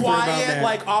very quiet,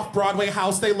 like off-Broadway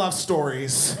house. They love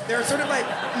stories. They're sort of like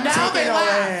now they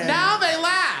laugh. Now they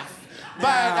laugh.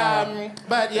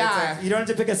 But yeah, like, you don't have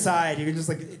to pick a side. You can just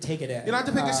like take it in. You don't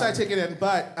have to pick a side, take it in.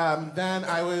 But then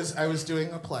I was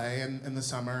doing a play in the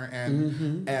summer,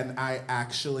 and I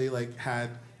actually like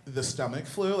had the stomach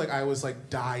flu. Like I was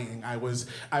like dying. I walked.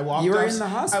 You were in the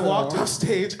hospital. I walked off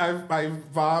stage. I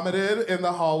vomited in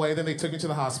the hallway. Then they took me to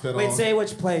the hospital. Wait, say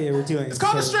which play you were doing. It's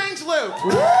called A Strange Loop.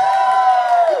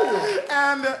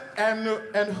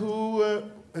 and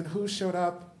who showed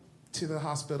up to the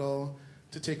hospital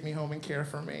to take me home and care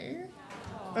for me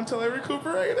until I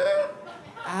recuperated?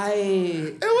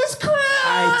 It was Chris!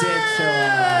 I did show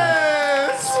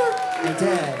up. You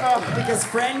did. Oh. Because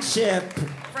friendship,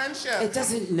 it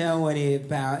doesn't know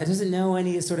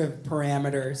any sort of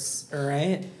parameters, all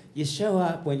right? You show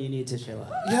up when you need to show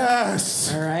up.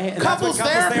 Yes. All right? And Couples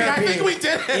therapy, I think we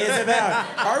did it. Is about.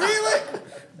 Are we like,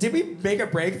 did we make a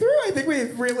breakthrough? I think we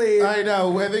really. I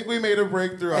know. I think we made a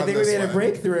breakthrough on this we made one. a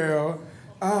breakthrough.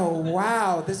 Oh,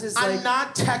 wow. This is like... I'm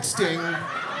not texting.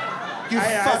 You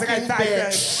fucking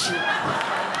bitch.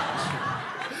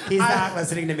 He's not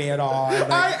listening to me at all.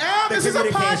 I am. This is a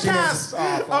podcast.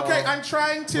 Okay, I'm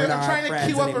trying to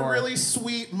cue up a really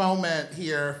sweet moment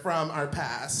here from our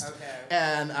past. Okay.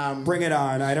 And bring it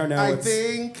on. I don't know. I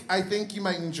think you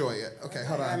might enjoy it. Okay,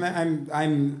 hold on.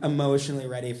 I'm emotionally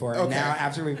ready for it. Okay. Now,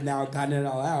 after we've now gotten it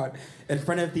all out in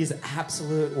front of these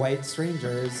absolute white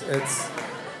strangers, it's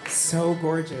so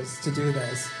gorgeous to do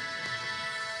this.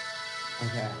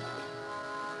 Okay.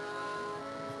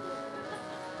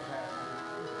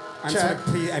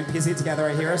 I'm piecing it together.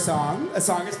 I hear a song. A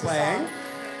song is playing.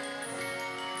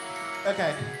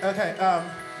 Okay. Oh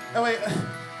wait.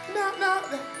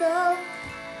 No.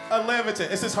 Unlimited.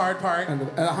 It's this hard part.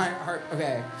 Hard.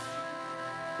 Okay.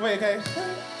 Wait. Okay.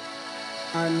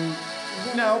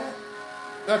 No.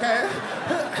 Okay.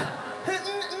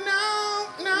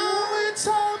 No. It's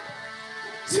up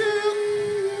to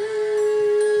you.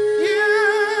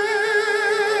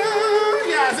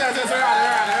 Yes. We're on it.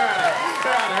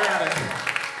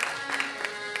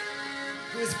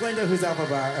 Who's Glinda? Who's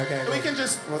Alphaba? Okay. We can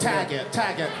just tag it.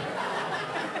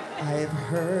 I've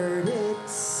heard it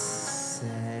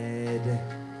said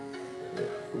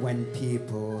when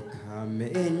people come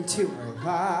into our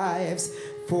lives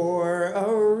for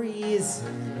a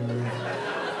reason,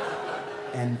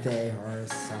 and they are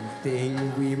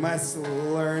something we must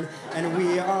learn, and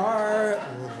we are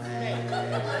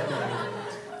led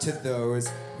to those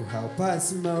who help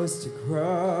us most to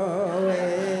grow.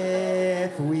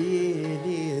 If we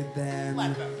need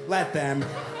them, let them,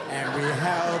 and we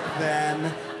help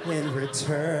them in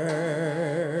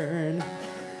return.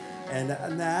 And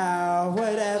now,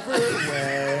 whatever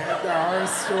way our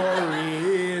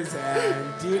stories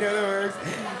and you know the works,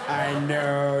 I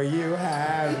know you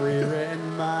have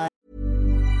rewritten my.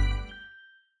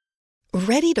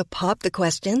 Ready to pop the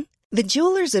question? The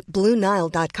jewelers at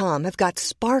BlueNile.com have got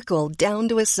sparkle down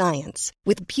to a science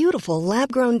with beautiful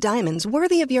lab-grown diamonds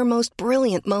worthy of your most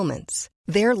brilliant moments.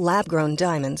 Their lab-grown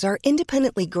diamonds are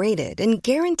independently graded and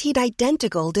guaranteed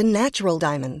identical to natural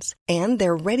diamonds, and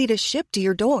they're ready to ship to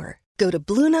your door. Go to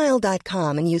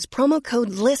BlueNile.com and use promo code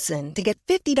LISTEN to get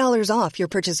 $50 off your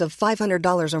purchase of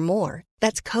 $500 or more.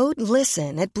 That's code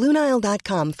LISTEN at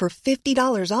BlueNile.com for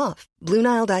 $50 off.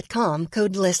 BlueNile.com,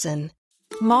 code LISTEN.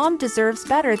 Mom deserves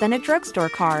better than a drugstore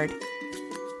card.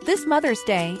 This Mother's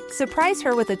Day, surprise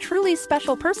her with a truly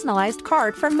special personalized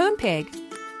card from Moonpig.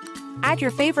 Add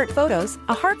your favorite photos,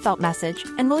 a heartfelt message,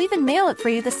 and we'll even mail it for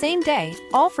you the same day,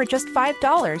 all for just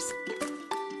 $5.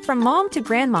 From mom to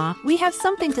grandma, we have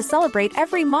something to celebrate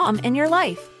every mom in your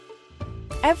life.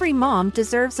 Every mom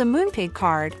deserves a Moonpig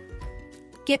card.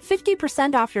 Get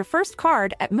 50% off your first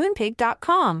card at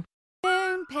Moonpig.com.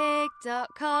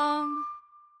 Moonpig.com.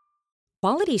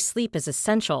 Quality sleep is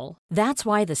essential. That's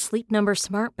why the Sleep Number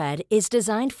Smart Bed is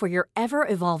designed for your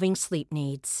ever-evolving sleep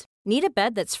needs. Need a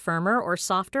bed that's firmer or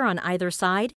softer on either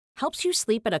side? Helps you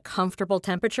sleep at a comfortable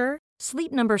temperature?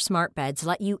 Sleep Number Smart Beds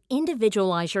let you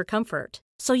individualize your comfort,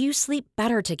 so you sleep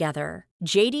better together.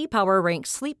 J.D. Power ranks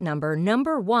Sleep Number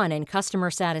number 1 in customer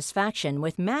satisfaction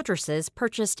with mattresses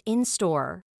purchased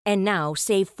in-store. And now,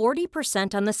 save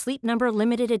 40% on the Sleep Number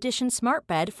Limited Edition Smart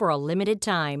Bed for a limited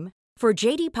time. For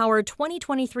J.D. Power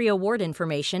 2023 award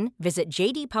information, visit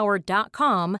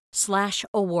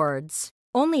jdpower.com/awards.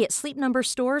 Only at Sleep Number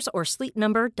stores or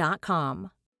sleepnumber.com.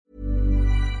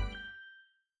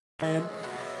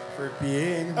 for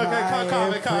being my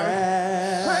call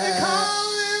friend. When you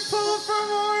call it, pull from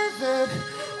orbit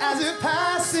as it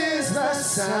passes the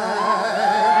sun.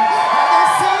 I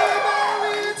see my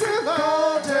way to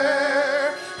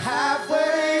Boulder,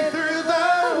 halfway through the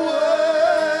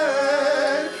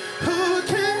wood. Who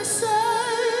can say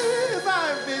if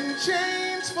I've been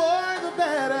changed for the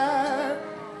better?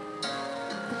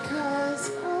 Because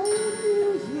I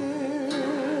knew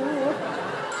you.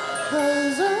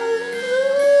 'Cause I knew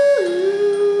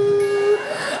you.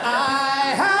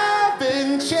 I have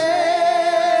been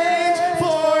changed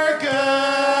for good.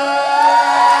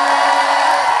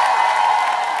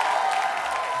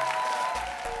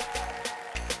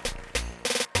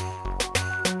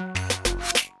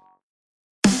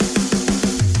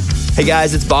 Hey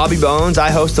guys, it's Bobby Bones. I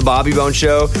host the Bobby Bones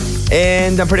Show,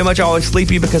 and I'm pretty much always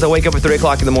sleepy because I wake up at 3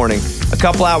 o'clock in the morning. A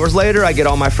couple hours later, I get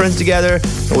all my friends together,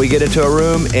 and we get into a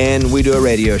room, and we do a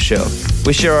radio show.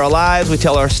 We share our lives, we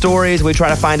tell our stories, we try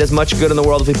to find as much good in the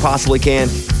world as we possibly can,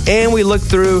 and we look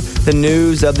through the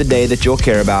news of the day that you'll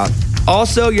care about.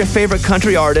 Also, your favorite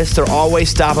country artists are always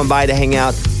stopping by to hang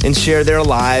out and share their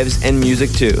lives and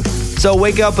music too. So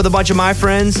wake up with a bunch of my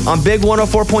friends on Big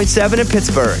 104.7 in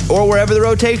Pittsburgh or wherever the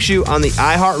road takes you on the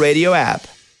iHeartRadio app.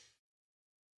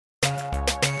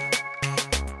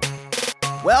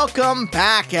 Welcome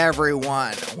back,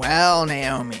 everyone. Well,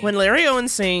 Naomi. When Larry Owen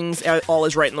sings All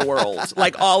Is Right in the World,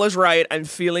 like all is right, I'm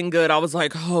feeling good, I was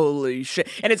like, holy shit.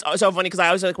 And it's so funny because I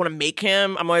always like want to make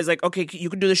him, I'm always like, okay, you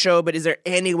can do the show, but is there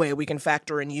any way we can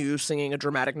factor in you singing a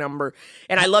dramatic number?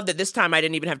 And I love that this time I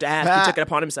didn't even have to ask. He took it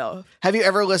upon himself. Have you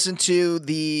ever listened to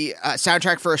the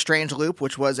soundtrack for A Strange Loop,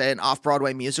 which was an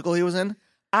off-Broadway musical he was in?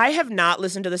 I have not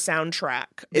listened to the soundtrack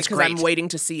It's because great. I'm waiting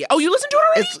to see it. Oh, you listened to it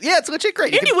already? It's legit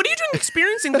great. Andy, what are you doing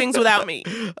experiencing things without me?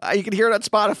 You can hear it on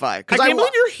Spotify. I can't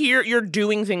believe you're here, you're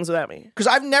doing things without me. Because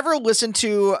I've never listened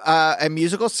to a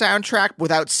musical soundtrack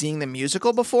without seeing the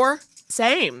musical before.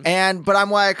 Same. But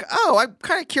I'm like, oh, I'm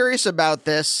kind of curious about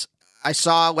this. I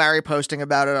saw Larry posting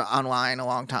about it online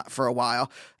for a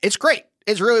while. It's great.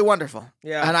 It's really wonderful.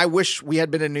 Yeah. And I wish we had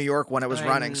been in New York when it was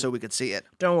running so we could see it.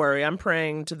 Don't worry. I'm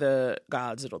praying to the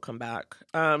gods it'll come back.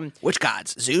 Which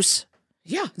gods? Zeus?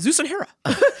 Yeah, Zeus and Hera.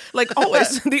 Like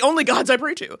always, the only gods I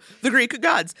pray to. The Greek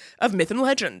gods of myth and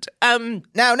legend.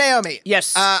 Now, Naomi.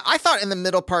 Yes. I thought in the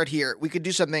middle part here, we could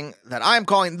do something that I'm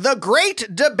calling the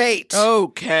Great Debate.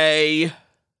 Okay.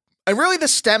 And really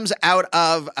this stems out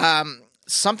of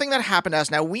something that happened to us.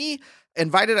 Now, we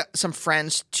invited some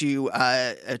friends to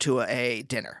a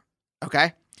dinner,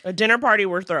 okay? A dinner party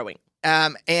we're throwing.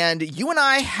 And you and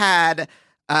I had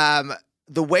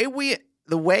the way we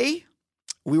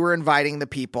were inviting the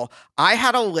people. I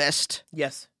had a list.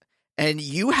 Yes. And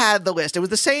you had the list. It was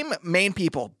the same main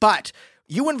people, but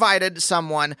you invited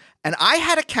someone, and I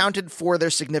had accounted for their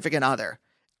significant other,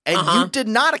 and you did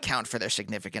not account for their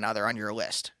significant other on your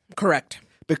list. Correct.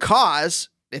 Because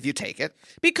if you take it.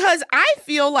 Because I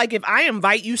feel like if I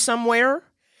invite you somewhere,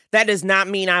 that does not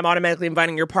mean I'm automatically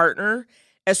inviting your partner,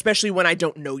 especially when I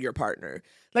don't know your partner.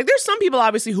 Like, there's some people,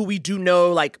 obviously, who we do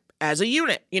know, like, as a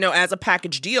unit, as a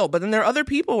package deal. But then there are other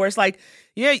people where it's like,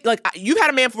 yeah, like, you've had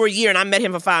a man for a year and I met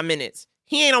him for 5 minutes.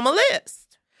 He ain't on my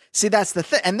list. See, that's the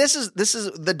thing. And this is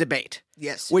the debate.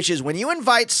 Yes. Which is when you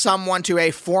invite someone to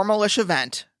a formalish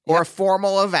event or a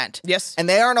formal event. Yes. And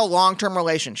they are in a long-term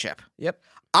relationship. Yep.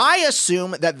 I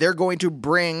assume that they're going to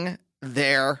bring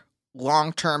their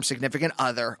long-term significant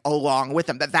other along with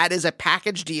them. That is a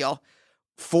package deal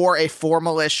for a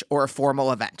formalish or a formal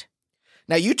event.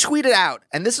 Now, you tweeted out,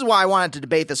 and this is why I wanted to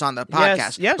debate this on the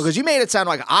podcast. Yes. Because you made it sound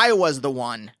like I was the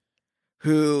one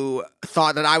who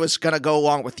thought that I was going to go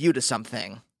along with you to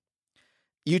something.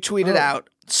 You tweeted out,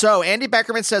 so Andy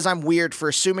Beckerman says I'm weird for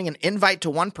assuming an invite to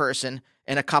one person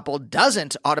in a couple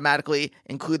doesn't automatically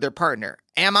include their partner.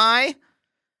 Am I?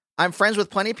 I'm friends with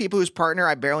plenty of people whose partner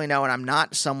I barely know, and I'm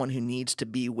not someone who needs to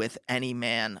be with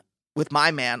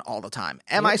my man all the time.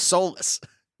 Am I soulless?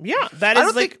 Yeah, that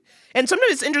is like, and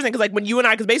sometimes it's interesting because like when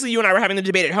because basically you and I were having the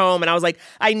debate at home and I was like,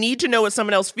 I need to know what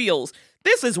someone else feels.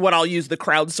 This is what I'll use the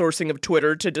crowdsourcing of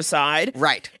Twitter to decide.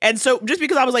 Right. And so just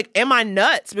because I was like, am I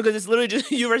nuts? Because it's literally just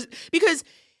because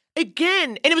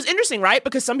again, and it was interesting, right?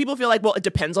 Because some people feel like, well, it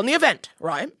depends on the event,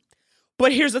 right?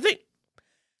 But here's the thing.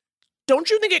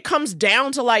 Don't you think it comes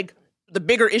down to like the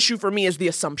bigger issue for me is the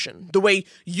assumption. The way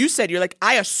you said, you're like,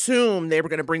 I assume they were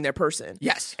going to bring their person.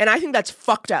 Yes. And I think that's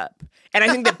fucked up. And I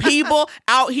think that people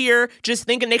out here just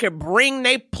thinking they could bring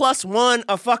they plus one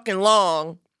a fucking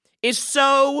long is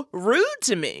so rude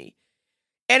to me.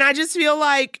 And I just feel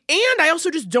like, and I also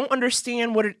just don't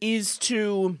understand what it is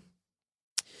to,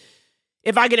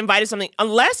 if I get invited to something,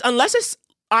 unless it's,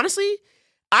 honestly,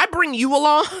 I bring you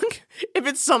along if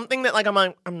it's something that like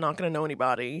I'm not gonna know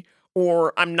anybody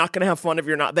or I'm not gonna have fun if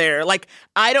you're not there. Like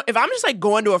if I'm just like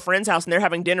going to a friend's house and they're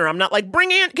having dinner, I'm not like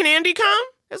can Andy come?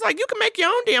 It's like you can make your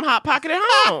own damn Hot Pocket at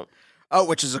home. Oh,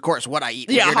 which is of course what I eat.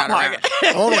 When Yeah, you're Hot not around.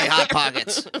 Pocket. Only Hot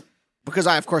Pockets. Because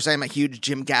I am a huge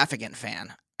Jim Gaffigan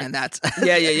fan. And that's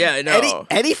yeah. I know.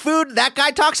 Any food that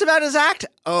guy talks about his act.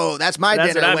 Oh, that's my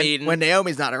That's dinner what I'm eating. when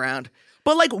Naomi's not around.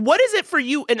 But like, what is it for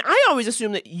you? And I always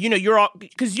assume that, you're all,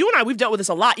 because you and I, we've dealt with this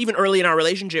a lot, even early in our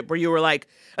relationship, where you were like,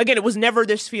 again, it was never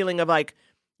this feeling of like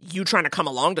you trying to come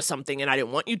along to something and I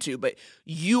didn't want you to, but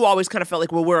you always kind of felt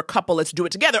like, well, we're a couple, let's do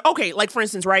it together. Okay, like for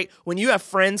instance, right, when you have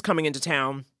friends coming into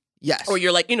town. Yes. Or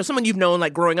you're like, someone you've known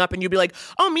like growing up and you'd be like,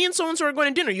 oh, me and so-and-so are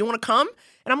going to dinner. You want to come?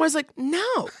 And I'm always like,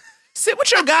 no. Sit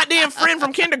with your goddamn friend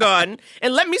from kindergarten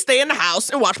and let me stay in the house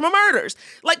and watch my murders.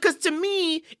 Like, because to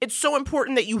me, it's so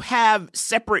important that you have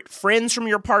separate friends from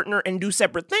your partner and do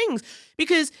separate things.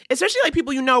 Because especially like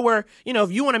people where,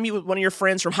 if you want to meet with one of your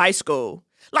friends from high school,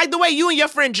 like the way you and your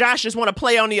friend Josh just want to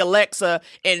play on the Alexa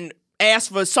and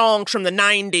ask for songs from the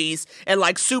 90s and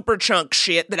like super chunk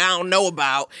shit that I don't know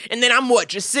about. And then I'm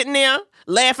just sitting there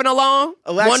laughing along,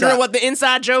 Alexa, wondering what the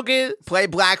inside joke is. Play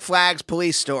Black Flag's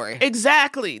Police Story.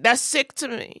 Exactly. That's sick to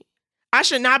me. I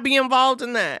should not be involved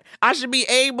in that. I should be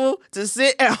able to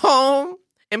sit at home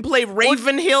and play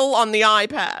Ravenhill on the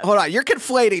iPad. Hold on, you're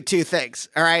conflating two things,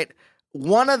 all right?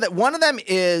 One of them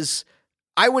is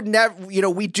I would never,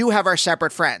 we do have our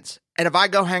separate friends. And if I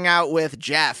go hang out with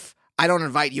Jeff, I don't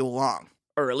invite you along.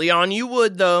 Early on you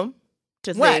would, though,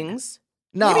 to When? things.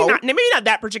 No. Maybe not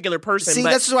that particular person. See,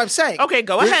 but, this is what I'm saying. Okay,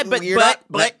 go ahead, but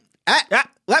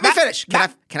let me finish. Can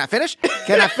I finish?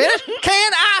 Can I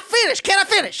finish?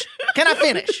 Can I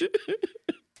finish?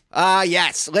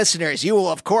 Yes, listeners, you will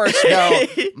of course know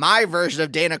my version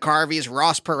of Dana Carvey's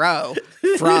Ross Perot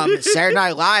from Saturday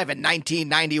Night Live in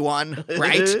 1991,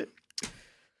 right?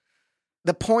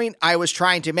 The point I was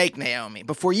trying to make, Naomi,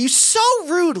 before you so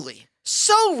rudely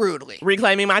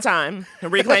reclaiming my time,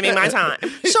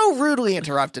 so rudely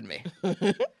interrupted me.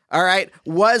 All right,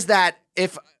 was that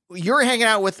if you're hanging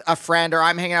out with a friend or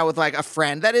I'm hanging out with like a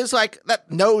friend that is like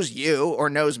that knows you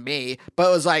or knows me, but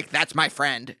it was like that's my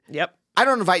friend. Yep. I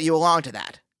don't invite you along to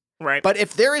that. Right. But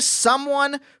if there is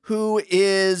someone who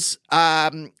is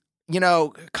coming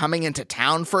into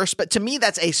town first, but to me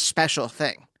that's a special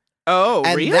thing. Oh,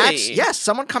 and really? Yes,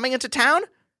 someone coming into town.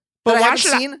 But that I why haven't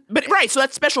should seen But right, so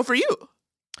that's special for you.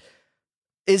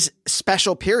 Is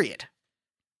special, period.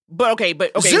 But okay.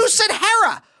 Zeus and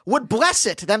Hera would bless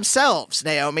it themselves,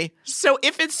 Naomi. So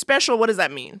if it's special, what does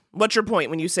that mean? What's your point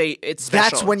when you say it's special?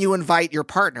 That's when you invite your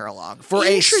partner along for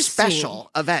a special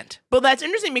event. But that's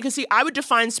interesting because, see, I would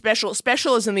define special.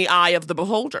 Special is in the eye of the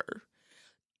beholder.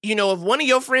 If one of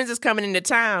your friends is coming into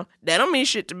town, that don't mean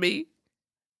shit to me.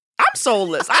 I'm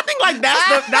soulless. I think like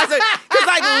that's it. Because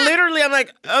like literally I'm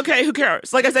like, okay, who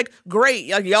cares? Like I was like,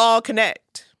 great, like y'all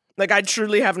connect. Like I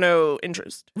truly have no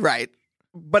interest. Right.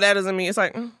 But that doesn't mean it's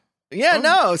like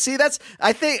no. See,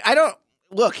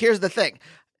 look, here's the thing.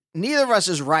 Neither of us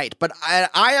is right, but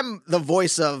I am the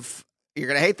voice of, you're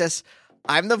gonna hate this,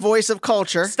 I'm the voice of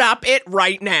culture. Stop it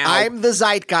right now. I'm the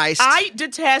zeitgeist. I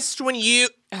detest when you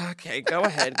okay, go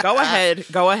ahead. Go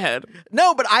ahead.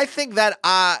 No, but I think that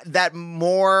that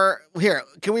more here.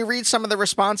 Can we read some of the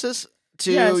responses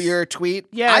to your tweet?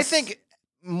 Yes. I think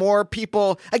more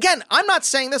people. Again, I'm not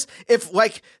saying this. If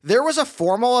like there was a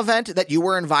formal event that you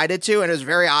were invited to, and it was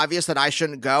very obvious that I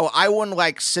shouldn't go, I wouldn't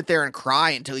like sit there and cry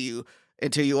until you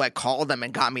like called them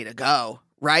and got me to go.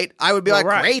 Right? I would be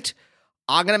great.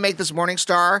 I'm gonna make this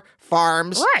Morningstar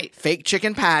Farms fake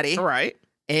chicken patty. Right.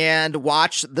 And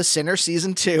watch The Sinner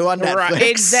Season 2 on Netflix. Right.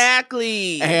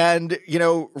 Exactly. And,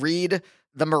 read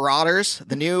The Marauders,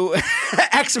 the new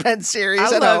X-Men series.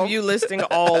 I love you listing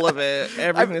all of it.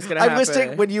 Everything that's going to happen. I'm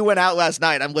listing, when you went out last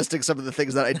night, I'm listing some of the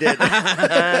things that I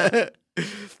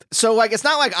did. So, like, it's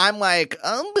not like I'm like,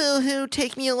 oh, boo-hoo,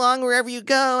 take me along wherever you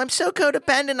go. I'm so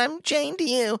codependent. I'm chained to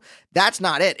you. That's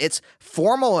not it. It's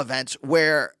formal events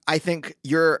where I think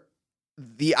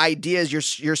the idea is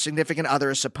your significant other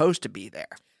is supposed to be there.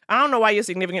 I don't know why your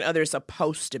significant other is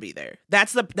supposed to be there.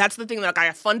 That's the thing that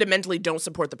I fundamentally don't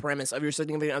support the premise of your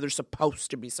significant other supposed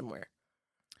to be somewhere.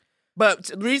 But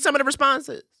read some of the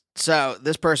responses. So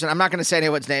this person, I'm not going to say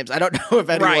anyone's names. I don't know if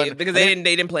anyone. Right, because they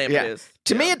didn't plan for this.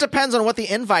 To me, it depends on what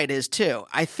the invite is, too.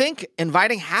 I think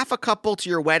inviting half a couple to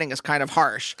your wedding is kind of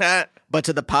harsh. But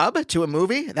to the pub, to a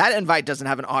movie, that invite doesn't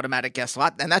have an automatic guest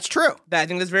slot, and that's true. I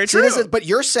think that's very true. But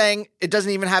you're saying it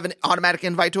doesn't even have an automatic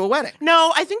invite to a wedding.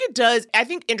 No, I think it does. I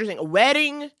think, interesting, a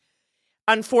wedding,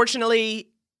 unfortunately,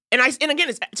 and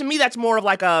again, to me, that's more of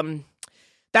like,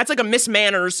 That's like a Miss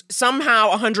Manners. Somehow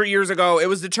 100 years ago, it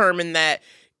was determined that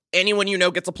anyone you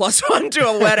know gets a +1 to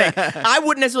a wedding. I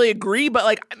wouldn't necessarily agree, but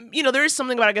like, there is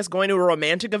something about, I guess, going to a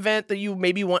romantic event that you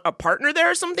maybe want a partner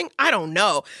there or something. I don't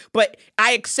know, but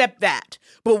I accept that.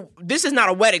 But this is not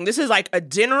a wedding. This is like a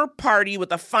dinner party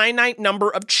with a finite number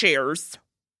of chairs,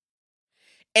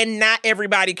 and not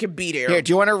everybody can be there. Here,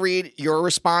 do you want to read your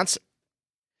response?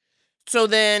 So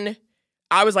then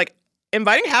I was like,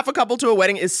 inviting half a couple to a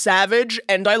wedding is savage,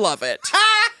 and I love it,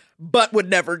 but would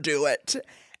never do it.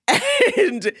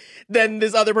 And then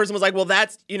this other person was like, well,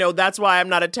 that's why I'm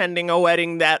not attending a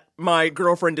wedding that my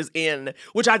girlfriend is in,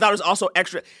 which I thought was also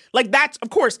extra. Like, that's,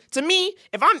 of course, to me,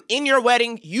 if I'm in your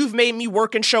wedding, you've made me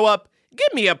work and show up,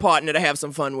 give me a partner to have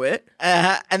some fun with.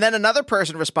 And then another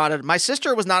person responded, my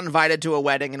sister was not invited to a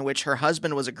wedding in which her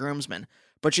husband was a groomsman,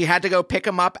 but she had to go pick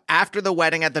him up after the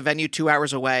wedding at the venue 2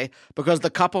 hours away because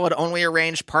the couple had only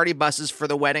arranged party buses for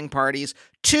the wedding parties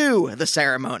to the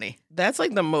ceremony. That's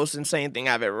like the most insane thing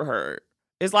I've ever heard.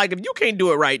 It's like, if you can't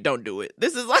do it right, don't do it.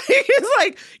 This is like, it's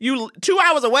like you 2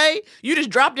 hours away, you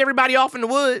just dropped everybody off in the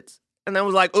woods and then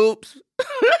was like, oops.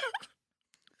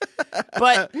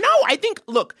 But no, I think,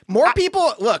 look,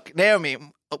 Naomi,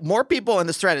 more people in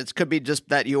this thread, it could be just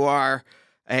that you are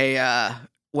a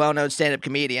well-known stand-up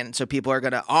comedian, so people are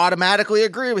going to automatically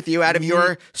agree with you out of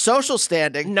your social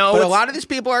standing. No, but a lot of these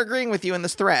people are agreeing with you in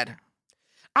this thread.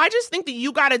 I just think that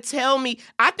you got to tell me.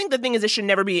 I think the thing is, it should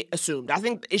never be assumed. I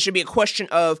think it should be a question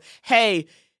of, hey,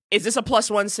 is this a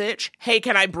 +1 sitch? Hey,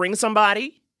 can I bring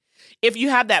somebody? If you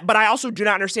have that. But I also do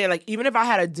not understand, like, even if I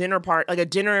had a dinner part, like a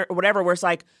dinner or whatever, where it's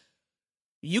like,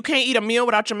 you can't eat a meal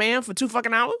without your man for 2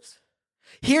 fucking hours?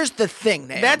 Here's the thing,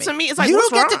 Naomi. That to me, it's like, you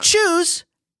what's don't get wrong? to choose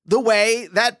the way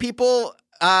that people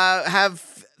have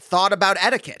thought about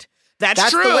etiquette.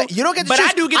 That's true. The way. You don't get to but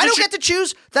choose. I don't get to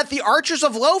choose that the Archers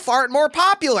of Loaf aren't more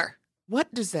popular.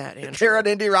 What does that answer? They're an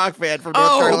indie rock band from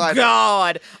North Carolina. Oh,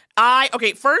 God.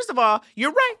 Okay, first of all,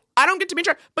 you're right. I don't get to be in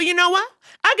charge. But you know what?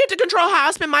 I get to control how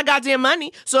I spend my goddamn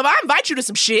money. So if I invite you to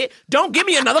some shit, don't give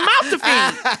me another mouth to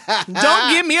feed.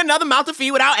 Don't give me another mouth to feed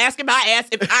without asking my ass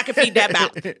if I can feed that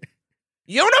mouth.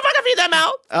 You don't know if I can feed that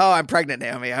mouth? Oh, I'm pregnant,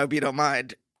 Naomi. I hope you don't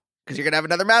mind. Because you're going to have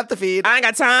another mouth to feed. I ain't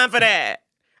got time for that.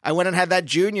 I went and had that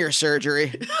junior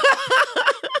surgery.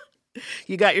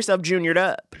 You got yourself juniored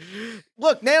up.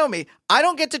 Look, Naomi, I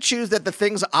don't get to choose that the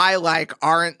things I like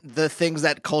aren't the things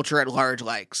that culture at large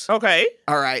likes. Okay.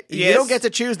 All right. Yes. You don't get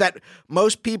to choose that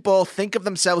most people think of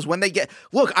themselves when they get...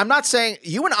 Look, I'm not saying...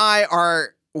 You and I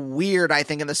are weird, I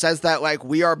think, in the sense that, like,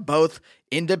 we are both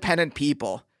independent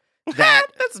people.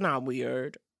 That's not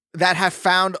weird. That have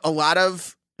found a lot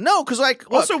of... No, because, like...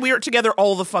 Look, also, we are together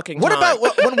all the fucking time. What about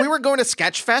when we were going to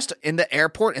Sketchfest in the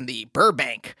airport, in the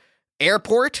Burbank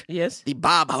airport? Yes. The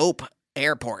Bob Hope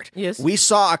airport. Yes. We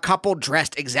saw a couple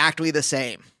dressed exactly the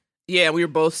same. Yeah, we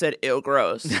both said, ew,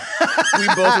 gross. We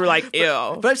both were like,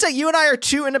 ew. But I'm saying you and I are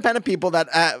two independent people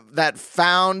that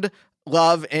found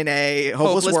love in a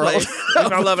hopeless world. Place. We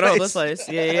found love in a hopeless place.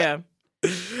 Yeah.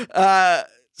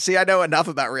 See, I know enough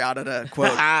about Rihanna to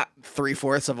quote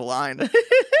 3/4 of a line.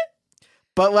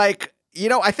 But, like, you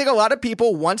know, I think a lot of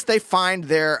people, once they find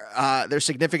their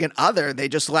significant other, they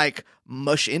just, like,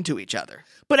 mush into each other.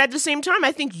 But at the same time,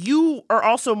 I think you are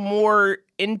also more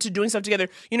into doing stuff together.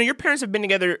 You know, your parents have been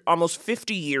together almost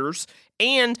 50 years,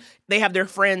 and they have their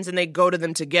friends, and they go to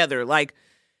them together. Like,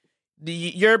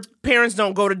 your parents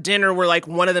don't go to dinner where, like,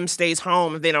 one of them stays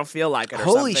home if they don't feel like it or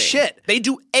Holy something. shit. They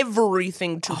do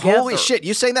everything together. Holy shit.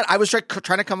 You saying that? I was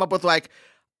trying to come up with, like...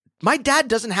 My dad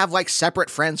doesn't have, like,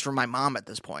 separate friends from my mom at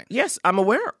this point. Yes, I'm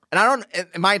aware. And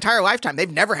in my entire lifetime,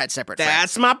 they've never had separate friends.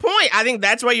 That's my point. I think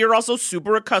that's why you're also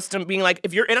super accustomed being like,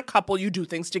 if you're in a couple, you do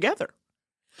things together.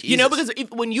 Jesus. You know, because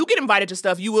when you get invited to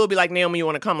stuff, you will be like, Naomi, you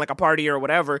want to come, like a party or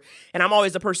whatever. And I'm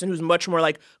always the person who's much more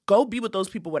like, go be with those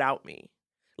people without me.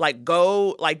 Like,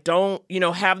 go, like, don't, you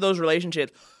know, have those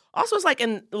relationships. Also, it's like,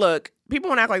 and look, people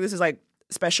want to act like this is, like,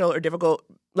 special or difficult.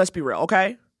 Let's be real,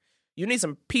 okay? You need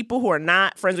some people who are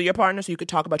not friends with your partner so you could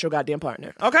talk about your goddamn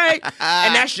partner, okay?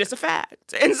 And that's just a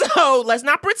fact. And so let's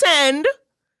not pretend.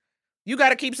 You got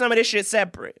to keep some of this shit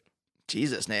separate.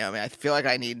 Jesus, Naomi, I feel like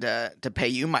I need to pay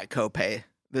you my copay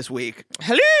this week.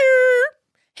 Hello.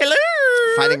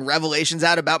 Finding revelations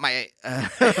out about my...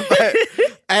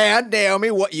 and,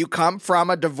 Naomi, what you come from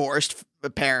a divorced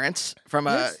parents, from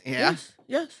a...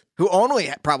 Yes. Who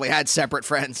only probably had separate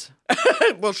friends.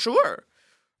 Well, sure.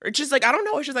 It's just like, I don't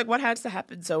know. It's just like, what has to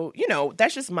happen? So, you know,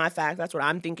 that's just my fact. That's what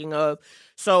I'm thinking of.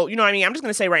 So, you know what I mean? I'm just going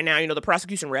to say right now, you know, the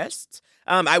prosecution rests.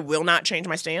 I will not change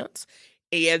my stance.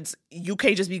 And you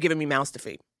can't just be giving me mouths to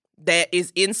feed. That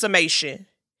is in summation,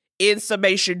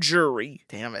 jury.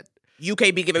 Damn it. you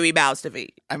can't be giving me mouths to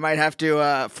feed. I might have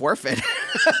to forfeit.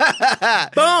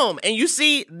 Boom. And you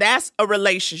see, that's a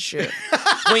relationship.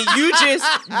 When you just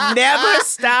never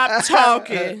stop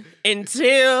talking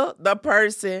until the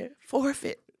person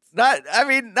forfeits. Not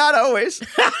always.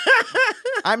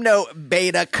 I'm no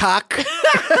beta cock.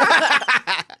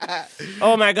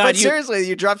 Oh my God. But seriously,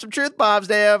 you dropped some truth bombs,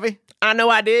 Naomi. I know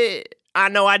I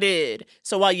did.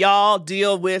 So while y'all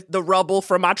deal with the rubble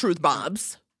from my truth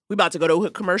bombs, we about to go to a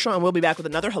commercial and we'll be back with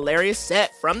another hilarious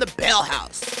set from the Bell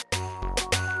House.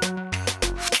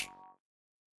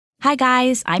 Hi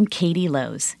guys, I'm Katie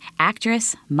Lowe's,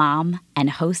 actress, mom, and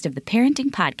host of the parenting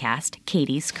podcast,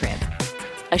 Katie's Crib,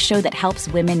 a show that helps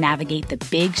women navigate the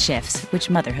big shifts which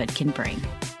motherhood can bring.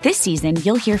 This season,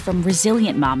 you'll hear from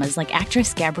resilient mamas like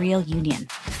actress Gabrielle Union,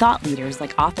 thought leaders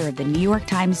like author of the New York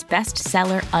Times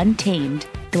bestseller Untamed,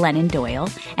 Glennon Doyle,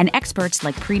 and experts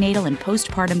like prenatal and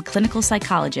postpartum clinical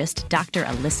psychologist Dr.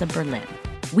 Alyssa Berlin.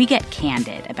 We get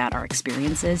candid about our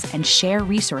experiences and share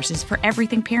resources for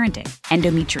everything parenting: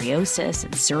 endometriosis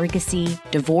and surrogacy,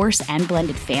 divorce and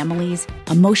blended families,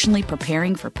 emotionally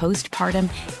preparing for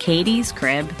postpartum. Katie's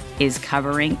Crib is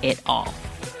covering it all.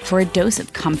 For a dose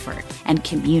of comfort and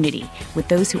community with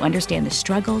those who understand the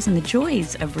struggles and the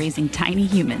joys of raising tiny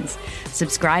humans,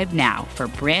 subscribe now for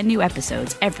brand new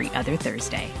episodes every other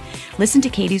Thursday. Listen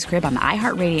to Katie's Crib on the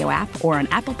iHeartRadio app or on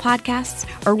Apple Podcasts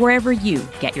or wherever you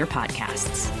get your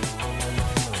podcasts.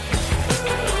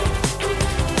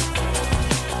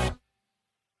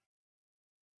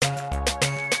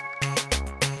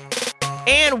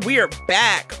 And we're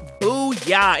back.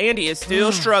 Booyah. Andy is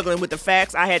still struggling with the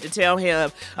facts I had to tell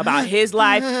him about his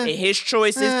life and his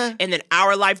choices and then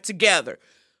our life together.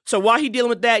 So while he's dealing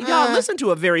with that, y'all listen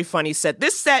to a very funny set.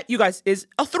 This set, you guys, is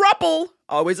a throuple.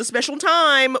 Always a special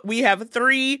time. We have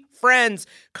 3 friends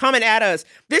coming at us.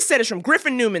 This set is from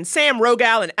Griffin Newman, Sam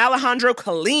Rogal, and Alejandro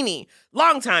Collini,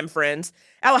 longtime friends.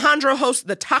 Alejandro hosts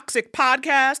the Toxic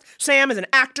Podcast. Sam is an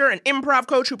actor and improv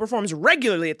coach who performs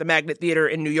regularly at the Magnet Theater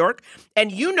in New York.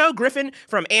 And you know Griffin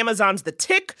from Amazon's The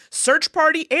Tick, Search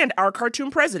Party, and Our Cartoon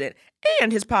President,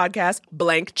 and his podcast,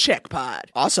 Blank Check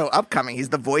Pod. Also upcoming, he's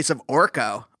the voice of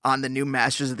Orko on the new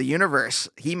Masters of the Universe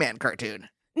He-Man cartoon.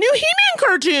 New He-Man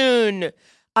cartoon!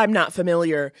 I'm not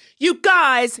familiar. You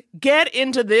guys, get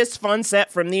into this fun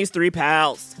set from these 3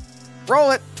 pals.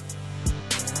 Roll it.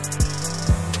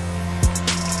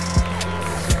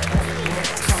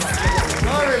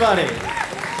 Hello, everybody.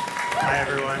 Hi,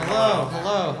 everyone.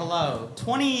 Hello.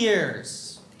 20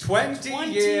 years.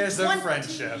 20 years of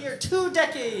friendship. 2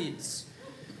 decades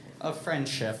of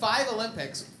friendship. 5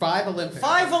 Olympics. 5 Olympics.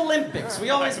 5 Olympics. We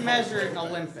always measure it in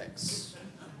Olympics.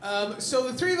 So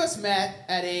the 3 of us met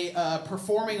at a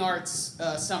performing arts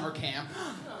summer camp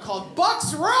called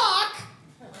Bucks Rock.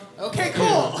 Okay,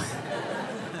 cool.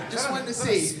 Just wanted to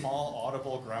see. Small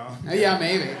audible groan. Yeah,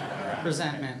 maybe.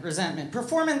 Resentment.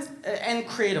 Performance and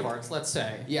creative arts, let's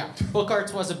say. Yeah. Book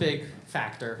arts was a big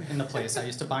factor in the place. I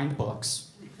used to bind books.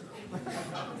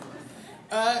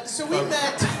 So we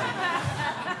met.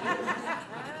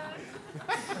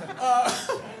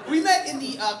 We met in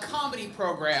the comedy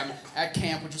program at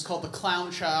camp, which was called the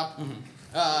Clown Shop,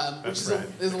 which is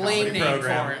a lame name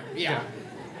for it. Yeah.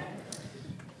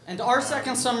 And our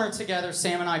second summer together,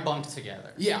 Sam and I bunked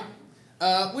together. Yeah.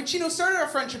 Which, started our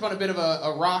friendship on a bit of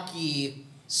a rocky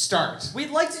start. We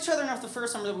liked each other enough the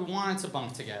first summer that we wanted to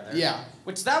bunk together. Yeah.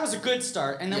 That was a good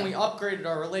start, and then we upgraded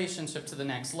our relationship to the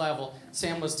next level.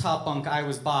 Sam was top bunk, I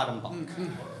was bottom bunk.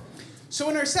 Mm-hmm. So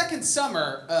in our second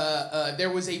summer, there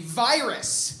was a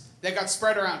virus that got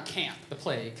spread around camp. The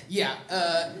plague. Yeah.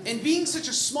 And being such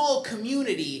a small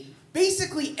community,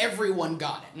 basically everyone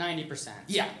got it. 90%.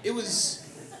 Yeah. It was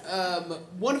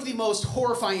one of the most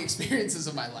horrifying experiences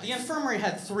of my life. The infirmary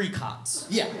had 3 cots.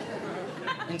 Yeah.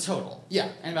 In total. Yeah.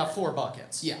 And about 4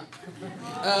 buckets. Yeah.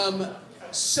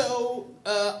 So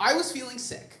I was feeling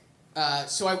sick.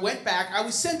 So I went back. I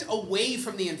was sent away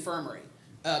from the infirmary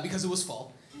because it was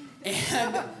full.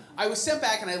 And I was sent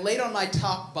back and I laid on my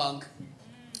top bunk.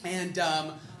 And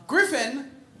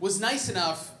Griffin was nice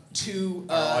enough to...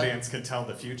 Our audience can tell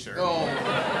the future.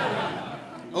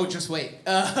 Oh, just wait.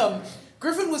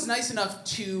 Griffin was nice enough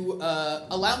to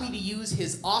allow me to use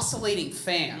his oscillating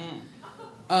fan,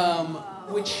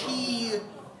 which he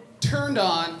turned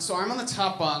on. So I'm on the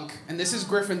top bunk, and this is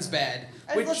Griffin's bed.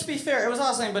 Let's be fair, it was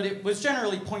oscillating, but it was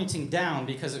generally pointing down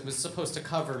because it was supposed to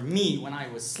cover me when I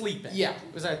was sleeping. Yeah.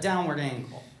 It was at a downward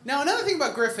angle. Now, another thing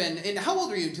about Griffin, and how old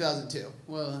were you in 2002?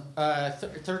 Well,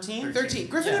 13? 13.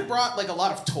 Griffin had brought, a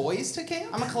lot of toys to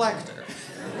camp? I'm a collector.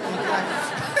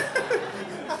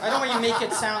 I don't want you to make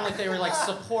it sound like they were like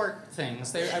support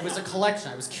things. I was a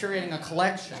collection. I was curating a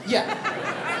collection. Yeah.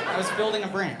 I was building a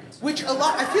brand. Which a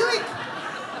lot, I feel like,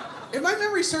 if my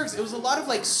memory serves, it was a lot of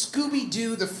like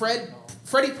Scooby-Doo, the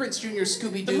Freddie Prinze Jr.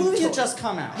 Scooby-Doo. The movie had toy. just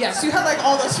come out. Yeah, so you had like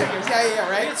all those figures. Yeah,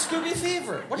 right? It's Scooby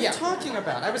Fever. What are you talking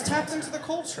about? I was tapped into the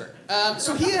culture.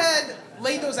 So he had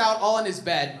laid those out all on his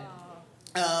bed,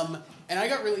 and I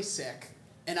got really sick,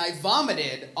 and I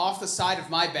vomited off the side of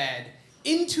my bed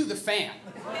into the fan,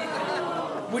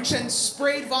 which then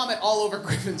sprayed vomit all over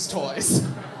Griffin's toys.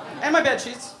 And my bed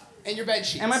sheets. And your bed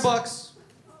sheets. And my books.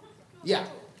 Yeah.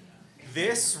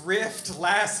 This rift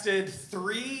lasted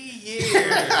 3 years.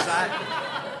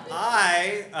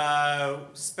 I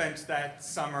spent that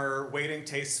summer waiting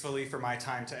tastefully for my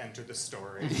time to enter the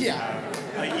story. Yeah.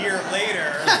 A year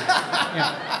later,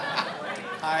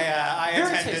 I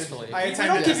Very attended. tastefully. I We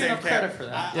attended don't the give you same enough camp. credit for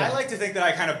that. I like to think that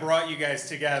I kind of brought you guys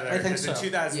together. I think 'cause so. in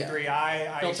 2003,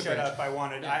 I Built a showed bridge. up.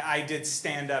 I did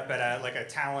stand up at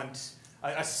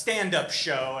a stand-up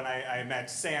show, and I met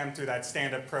Sam through that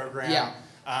stand-up program. Yeah.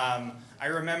 I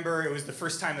remember it was the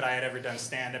first time that I had ever done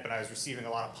stand-up, and I was receiving a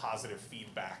lot of positive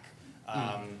feedback.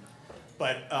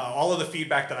 But all of the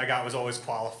feedback that I got was always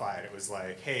qualified. It was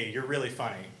like, hey, you're really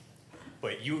funny,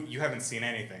 but you haven't seen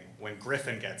anything. When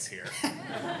Griffin gets here.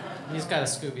 He's got a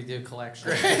Scooby-Doo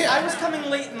collection. I was coming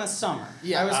late in the summer.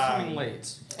 Yeah. I was coming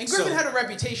late. And Griffin had a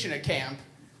reputation at camp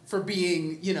for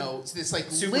being, you know, this like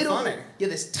Super little, funny. yeah,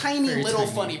 this tiny Very little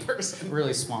tiny. funny person.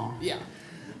 Really small. Yeah.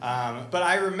 But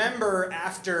I remember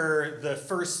after the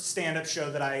first stand-up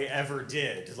show that I ever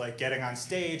did, like getting on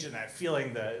stage and that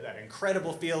feeling, that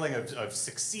incredible feeling of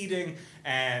succeeding,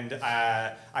 and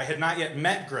I had not yet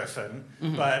met Griffin,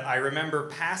 but I remember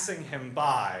passing him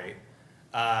by,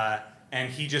 and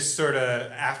he just sort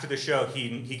of, after the show,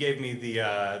 he gave me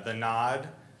the nod,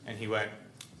 and he went,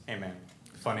 hey man,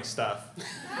 funny stuff.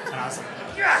 And I was like,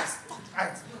 yes!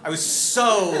 I was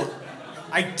so,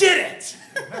 I did it!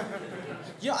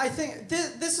 Yeah, I think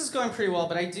this is going pretty well,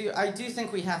 but I do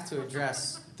think we have to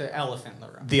address the elephant in the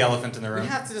room. The elephant in the room. We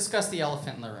have to discuss the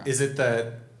elephant in the room. Is it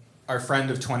that our friend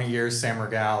of 20 years, Sam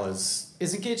Regal, is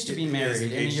engaged to be married is in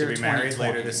the engaged year to be married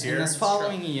 2020. later this year? In this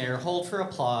following year, hold for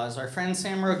applause, our friend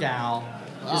Sam Regal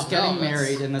is getting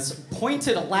married in this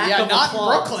pointed lack of not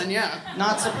applause. Brooklyn, yeah.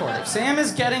 Not supportive. Sam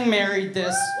is getting married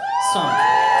this summer.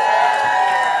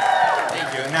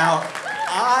 Thank you. Now,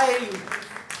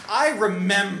 I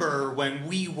remember when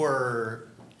we were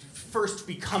first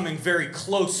becoming very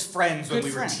close friends when Good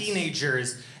we friends. were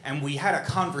teenagers, and we had a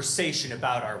conversation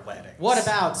about our wedding. What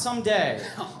about someday?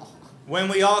 When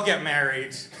we all get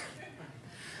married,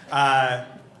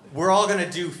 we're all gonna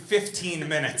do 15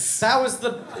 minutes. That was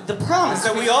the promise.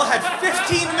 So we all had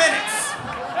 15 minutes.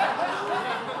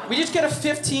 We just get a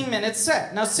 15-minute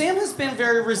set. Now, Sam has been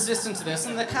very resistant to this.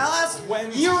 In the last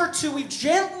year or two, we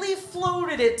gently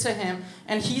floated it to him,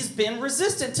 and he's been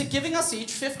resistant to giving us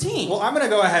each 15. Well, I'm gonna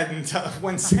go ahead and tell.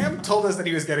 When Sam told us that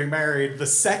he was getting married, the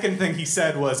second thing he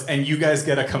said was, "And you guys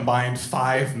get a combined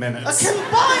 5 minutes." A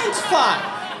combined 5.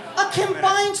 A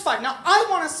combined 5. Now, I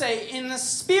want to say, in the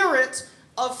spirit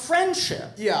of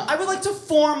friendship, I would like to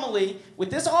formally, with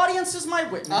this audience as my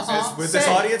witness, With this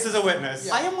audience as a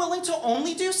witness. I am willing to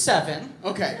only do 7.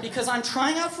 Okay. Because I'm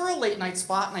trying out for a late night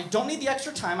spot and I don't need the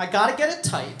extra time. I gotta get it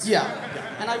tight. Yeah.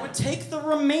 And I would take the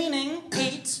remaining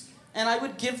 8 and I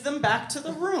would give them back to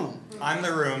the room. I'm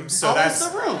the room, so Always that's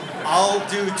the room. I'll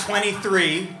do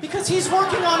 23. Because he's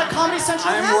working on a Comedy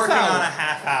Central I'm half working hour. on a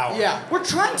half hour. Yeah. We're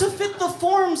trying to fit the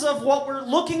forms of what we're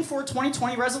looking for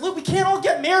 2020 resolute. We can't all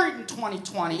get married in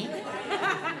 2020.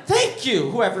 Thank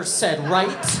you, whoever said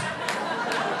right.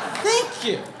 Thank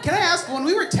you. Can I ask, when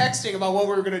we were texting about what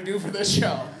we were going to do for this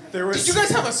show, did you guys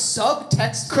have a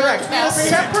sub-text? Correct. We had a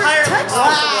separate text.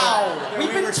 Wow. We've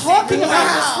been talking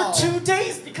about this for 2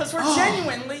 days because we're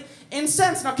genuinely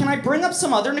incensed. Now, can I bring up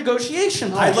some other negotiation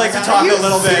points? I'd like to talk a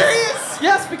little bit.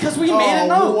 Yes, because we made a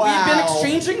note. We've been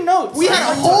exchanging notes. We I'd had a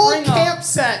like to whole bring up- camp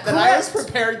set that I was Correct.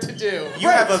 prepared to do. You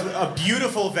have a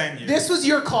beautiful venue. This was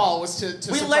your call, was to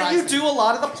We surprise let you me. do a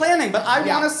lot of the planning, but I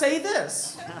Yeah. want to say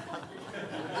this.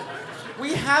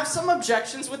 We have some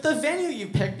objections with the venue you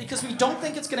picked because we don't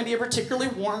think it's going to be a particularly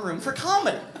warm room for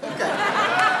comedy.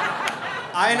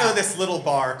 I know this little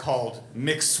bar called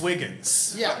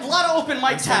McSwiggins. Yeah, a lot of open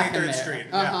mic On tap in 23rd there. Street.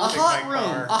 A Yeah, big hot mic room,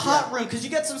 bar. a hot room, because you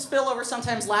get some spillover,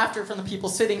 sometimes laughter from the people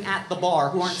sitting at the bar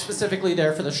who aren't specifically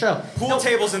there for the show. Pool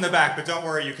tables in the back, but don't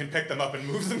worry, you can pick them up and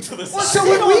move them to the side. So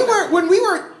when we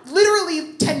were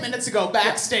literally 10 minutes ago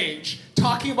backstage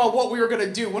talking about what we were going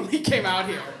to do when we came out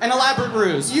here. An elaborate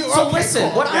ruse. So So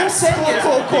listen, what I'm saying is,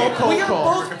 we are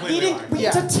both completely needing, aligned. we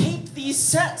need to tape these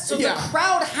sets, so Yeah. the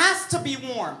crowd has to be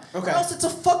warm. Okay. Or else it's a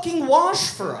fucking wash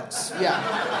for us.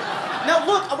 Yeah. Now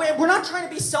look, we're not trying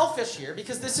to be selfish here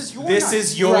because this is your night. This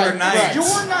is your Right, night. right.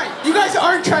 Your night. You guys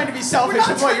aren't trying to be We're selfish not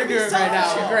with what trying you're to be doing right now.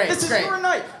 selfish. Great, This great. is your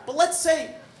night. But let's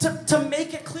say, to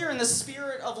make it clear in the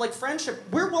spirit of like friendship,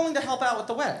 we're willing to help out with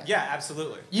the wedding. Yeah,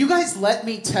 absolutely. You guys let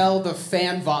me tell the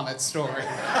fan vomit story.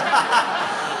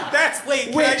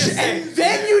 Can I just say? And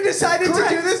then you decided to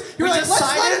do this? You were We like, let's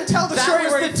let decided him tell the that story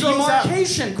was where the he throws out.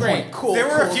 demarcation Great, point. cool. There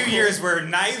were a cool, few cool. years where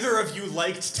neither of you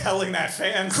liked telling that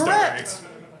fan Correct. story.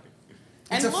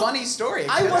 It's a funny story.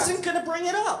 I wasn't going to bring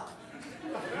it up.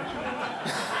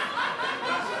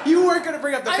 You weren't going to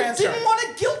bring up the I fan story. didn't want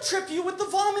to guilt trip you with the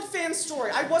vomit fan story.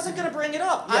 I wasn't going to bring it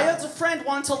up. I, as a friend,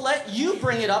 wanted to let you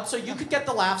bring it up so you could get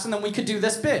the laughs and then we could do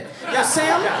this bit. Yeah,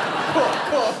 Sam?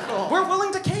 Cool. We're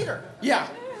willing to cater. Yeah.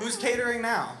 Who's catering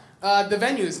now? The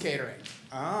venue is catering.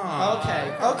 Oh.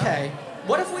 Okay.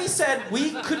 What if we said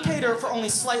we could cater for only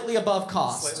slightly above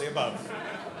cost? Slightly above.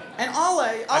 And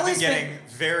I've been Ole's getting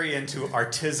very into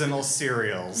artisanal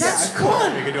cereals. That's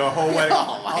fun. We could do a whole wedding.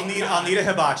 Oh my I'll need a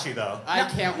hibachi though. I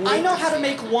can't wait. I know how to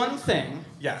make one thing,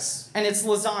 Yes. and it's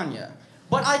lasagna.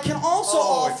 But I can also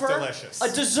It's offer delicious.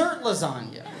 a dessert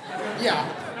lasagna.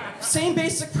 Yeah. Same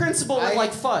basic principle with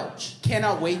like fudge.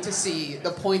 Cannot wait to see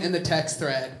the point in the text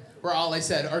thread where all I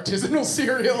said artisanal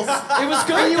cereals. It was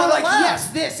good. And you were Got a like, laugh. yes,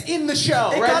 this in the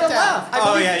show. It Write got a down. laugh. I Oh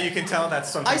believe- yeah, you can tell that's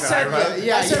something I that said, I wrote.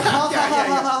 I said, ha ha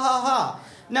ha ha ha.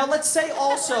 Now let's say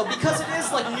also, because it is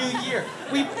like New Year,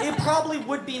 it probably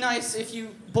would be nice if you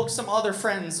book some other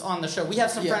friends on the show. We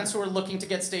have some friends who are looking to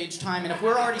get stage time, and if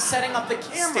we're already setting up the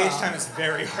camera, Stage time is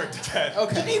very hard to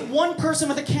get. You need one person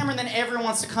with a camera, and then everyone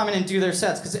wants to come in and do their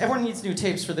sets because everyone needs new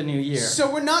tapes for the new year.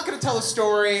 So we're not going to tell a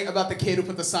story about the kid who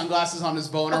put the sunglasses on his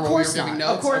boner Of while we were course giving not.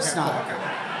 notes? Of course Okay, not. cool,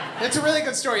 okay. It's a really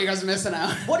good story. You guys are missing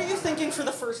out. What are you thinking for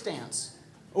the first dance?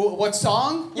 What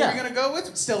song Yeah. are we going to go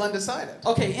with? Still undecided.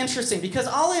 Okay, interesting, because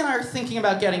Ollie and I are thinking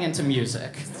about getting into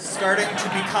music. Starting to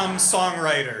become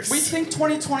songwriters. We think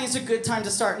 2020 is a good time to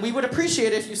start, and we would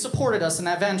appreciate it if you supported us in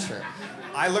that venture.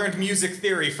 I learned music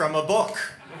theory from a book.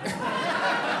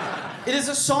 It is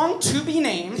a song to be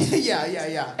named.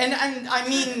 Yeah. And I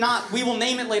mean not, we will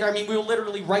name it later, I mean we will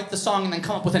literally write the song and then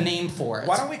come up with a name for it.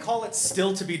 Why don't we call it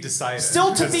Still to be Decided?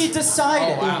 Still to be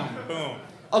decided. Oh, wow. Boom.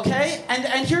 Okay?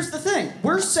 And here's the thing.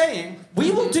 We're saying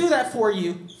we will do that for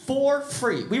you for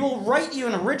free. We will write you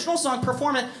an original song,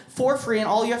 perform it for free, and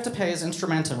all you have to pay is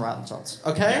instrumental rentals.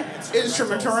 Okay?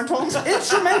 Instrumental rentals?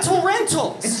 Instrumental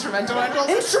rentals. Instrumental rentals?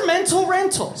 Instrumental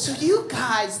rentals. So you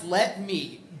guys let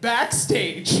me,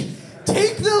 backstage,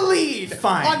 take the lead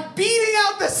on beating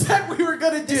out the set we were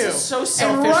going to do. This is so and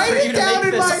selfish write for you it to down make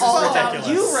in this my all phone. about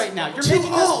you right now. You're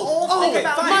making this whole thing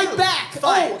about my you. back.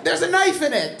 Fine. Oh, there's a knife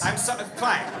in it. I'm so,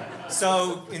 fine.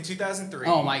 So in 2003,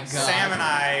 Oh my God. Sam and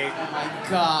I. Oh my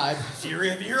God. If you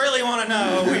really want to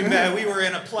know, we were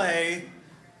in a play.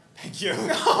 Thank you.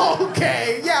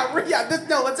 Okay. Yeah.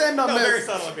 Let's end on No, this. very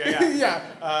subtle of you. Yeah.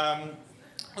 Yeah.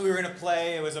 We were in a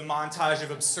play. It was a montage of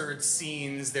absurd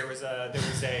scenes. There was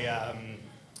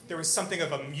something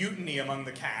of a mutiny among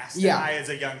the cast. Yeah. And I, as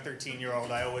a young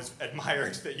 13-year-old, I always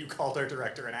admired that you called our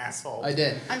director an asshole. I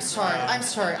did. I'm sorry.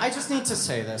 I just need to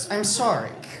say this. I'm sorry.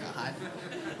 God.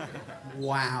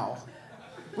 Wow.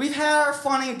 We've had our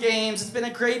fun and games. It's been a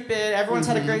great bit. Everyone's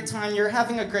had a great time. You're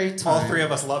having a great time. All three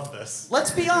of us loved this.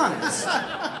 Let's be honest.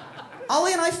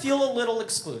 Ollie and I feel a little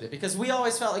excluded because we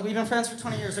always felt like we've been friends for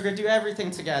 20 years. We're going to do everything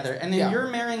together. And then you're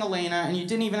marrying Elena, and you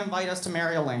didn't even invite us to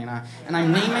marry Elena. And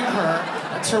I'm naming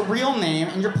her. It's her real name,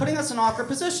 and you're putting us in an awkward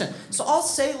position. So I'll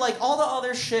say, like, all the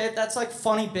other shit, that's like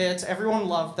funny bits. Everyone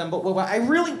loved them. But what I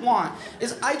really want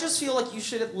is I just feel like you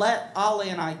should let Ollie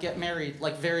and I get married,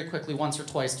 like, very quickly once or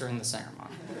twice during the ceremony.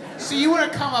 So you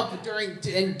want to come up during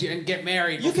and get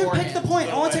married? You can pick the point.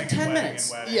 It only take 10 wedding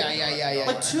minutes. and wedding. Yeah.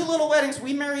 Like two little weddings,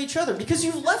 we marry each other because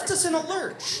you've left us in a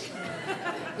lurch.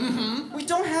 We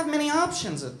don't have many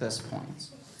options at this point.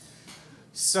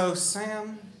 So,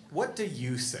 Sam, what do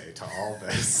you say to all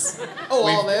this?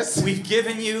 All this? We've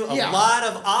given you a lot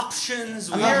of options.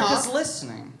 America's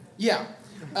listening. Yeah.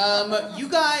 You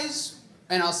guys,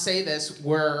 and I'll say this,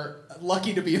 were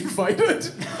lucky to be invited.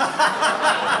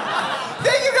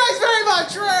 Thank you guys very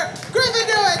much. Griffin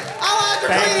Dewitt, Alondra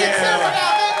Thank Clean, and you. Sarah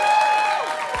Galvin.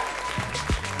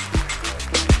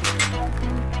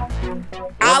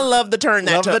 I love the turn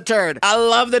that Love took. the turn. I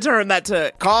love the turn that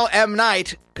took. Call M.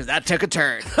 Night, because that took a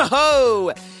turn.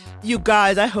 Oh, you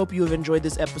guys, I hope you have enjoyed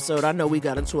this episode. I know we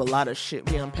got into a lot of shit.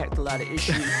 We unpacked a lot of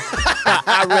issues.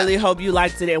 I really hope you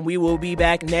liked it, and we will be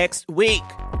back next week.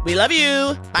 We love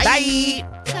you. Bye.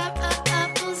 Top of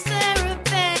apple syrup.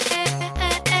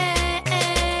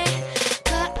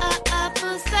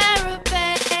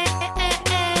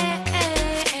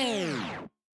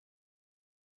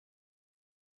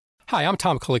 Hi, I'm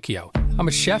Tom Colicchio. I'm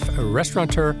a chef, a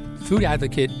restaurateur, food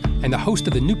advocate, and the host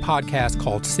of the new podcast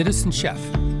called Citizen Chef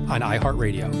on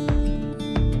iHeartRadio.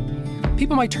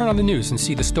 People might turn on the news and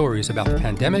see the stories about the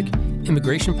pandemic,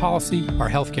 immigration policy, or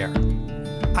healthcare.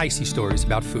 I see stories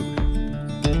about food.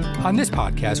 On this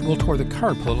podcast, we'll tour the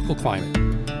current political climate,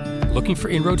 looking for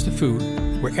inroads to food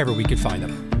wherever we could find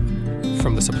them.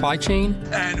 From the supply chain...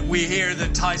 And we hear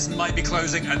that Tyson might be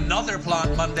closing another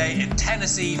plant Monday in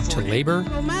Tennessee for... to labor...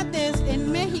 Tomates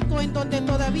en México, en donde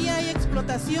todavía hay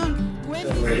explotación.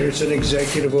 It's an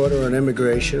executive order on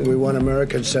immigration. We want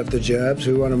Americans to have the jobs.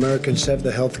 We want Americans to have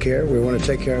the health care. We want to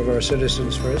take care of our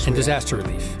citizens first. And disaster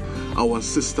relief. Our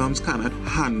systems cannot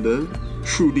handle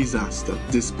true disaster,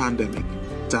 this pandemic.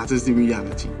 That is the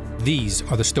reality. These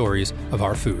are the stories of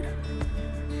our food.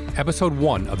 Episode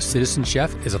 1 of Citizen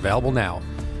Chef is available now.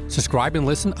 Subscribe and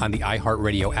listen on the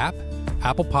iHeartRadio app,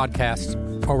 Apple Podcasts,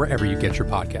 or wherever you get your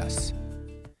podcasts.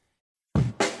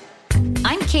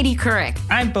 I'm Katie Couric.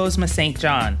 I'm Bozoma St.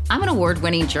 John. I'm an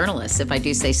award-winning journalist, if I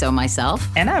do say so myself.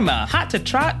 And I'm a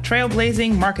hot-to-trot,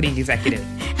 trailblazing marketing executive.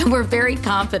 And we're very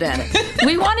confident.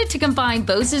 We wanted to combine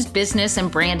Bose's business and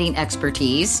branding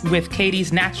expertise with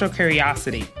Katie's natural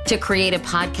curiosity to create a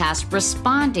podcast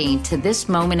responding to this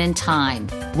moment in time.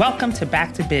 Welcome to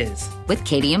Back to Biz with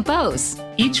Katie and Bose.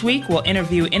 Each week, we'll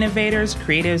interview innovators,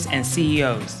 creatives, and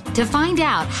CEOs to find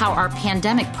out how our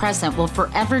pandemic present will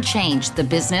forever change the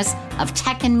business of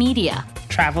tech and media,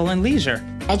 travel and leisure,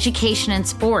 education and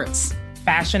sports,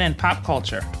 fashion and pop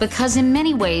culture. Because in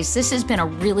many ways, this has been a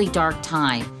really dark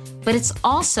time, but it's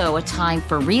also a time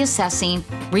for reassessing,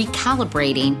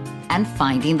 recalibrating, and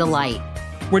finding the light.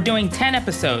 We're doing 10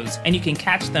 episodes, and you can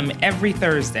catch them every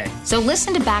Thursday. So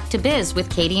listen to Back to Biz with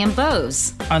Katie and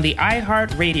Bose on the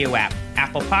iHeartRadio app,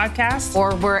 Apple Podcasts,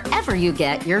 or wherever you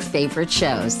get your favorite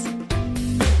shows.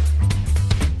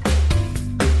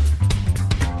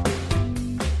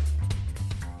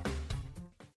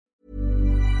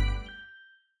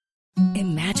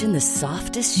 Imagine the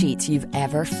softest sheets you've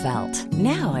ever felt.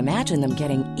 Now imagine them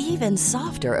getting even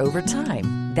softer over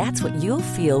time. That's what you'll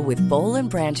feel with Boll &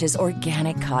 Branch's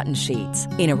organic cotton sheets.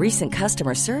 In a recent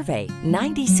customer survey,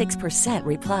 96%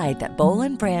 replied that Boll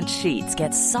 & Branch sheets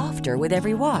get softer with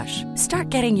every wash. Start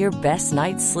getting your best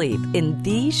night's sleep in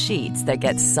these sheets that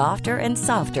get softer and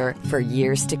softer for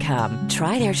years to come.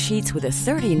 Try their sheets with a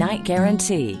 30-night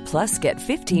guarantee. Plus, get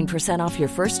 15% off your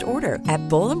first order at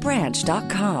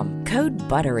bollandbranch.com. Code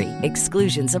BUTTERY.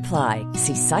 Exclusions apply.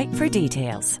 See site for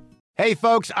details. Hey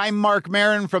folks, I'm Mark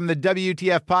Maron from the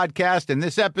WTF Podcast, and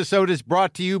this episode is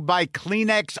brought to you by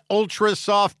Kleenex Ultra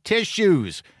Soft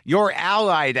Tissues, your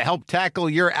ally to help tackle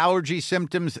your allergy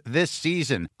symptoms this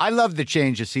season. I love the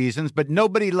change of seasons, but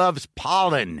nobody loves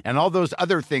pollen and all those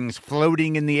other things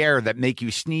floating in the air that make you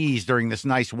sneeze during this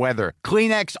nice weather.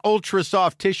 Kleenex Ultra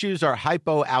Soft Tissues are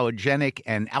hypoallergenic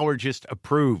and allergist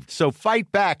approved, so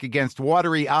fight back against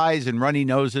watery eyes and runny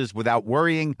noses without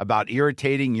worrying about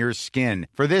irritating your skin.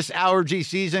 For this allergy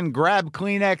season, grab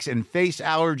Kleenex and face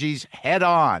allergies head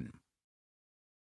on.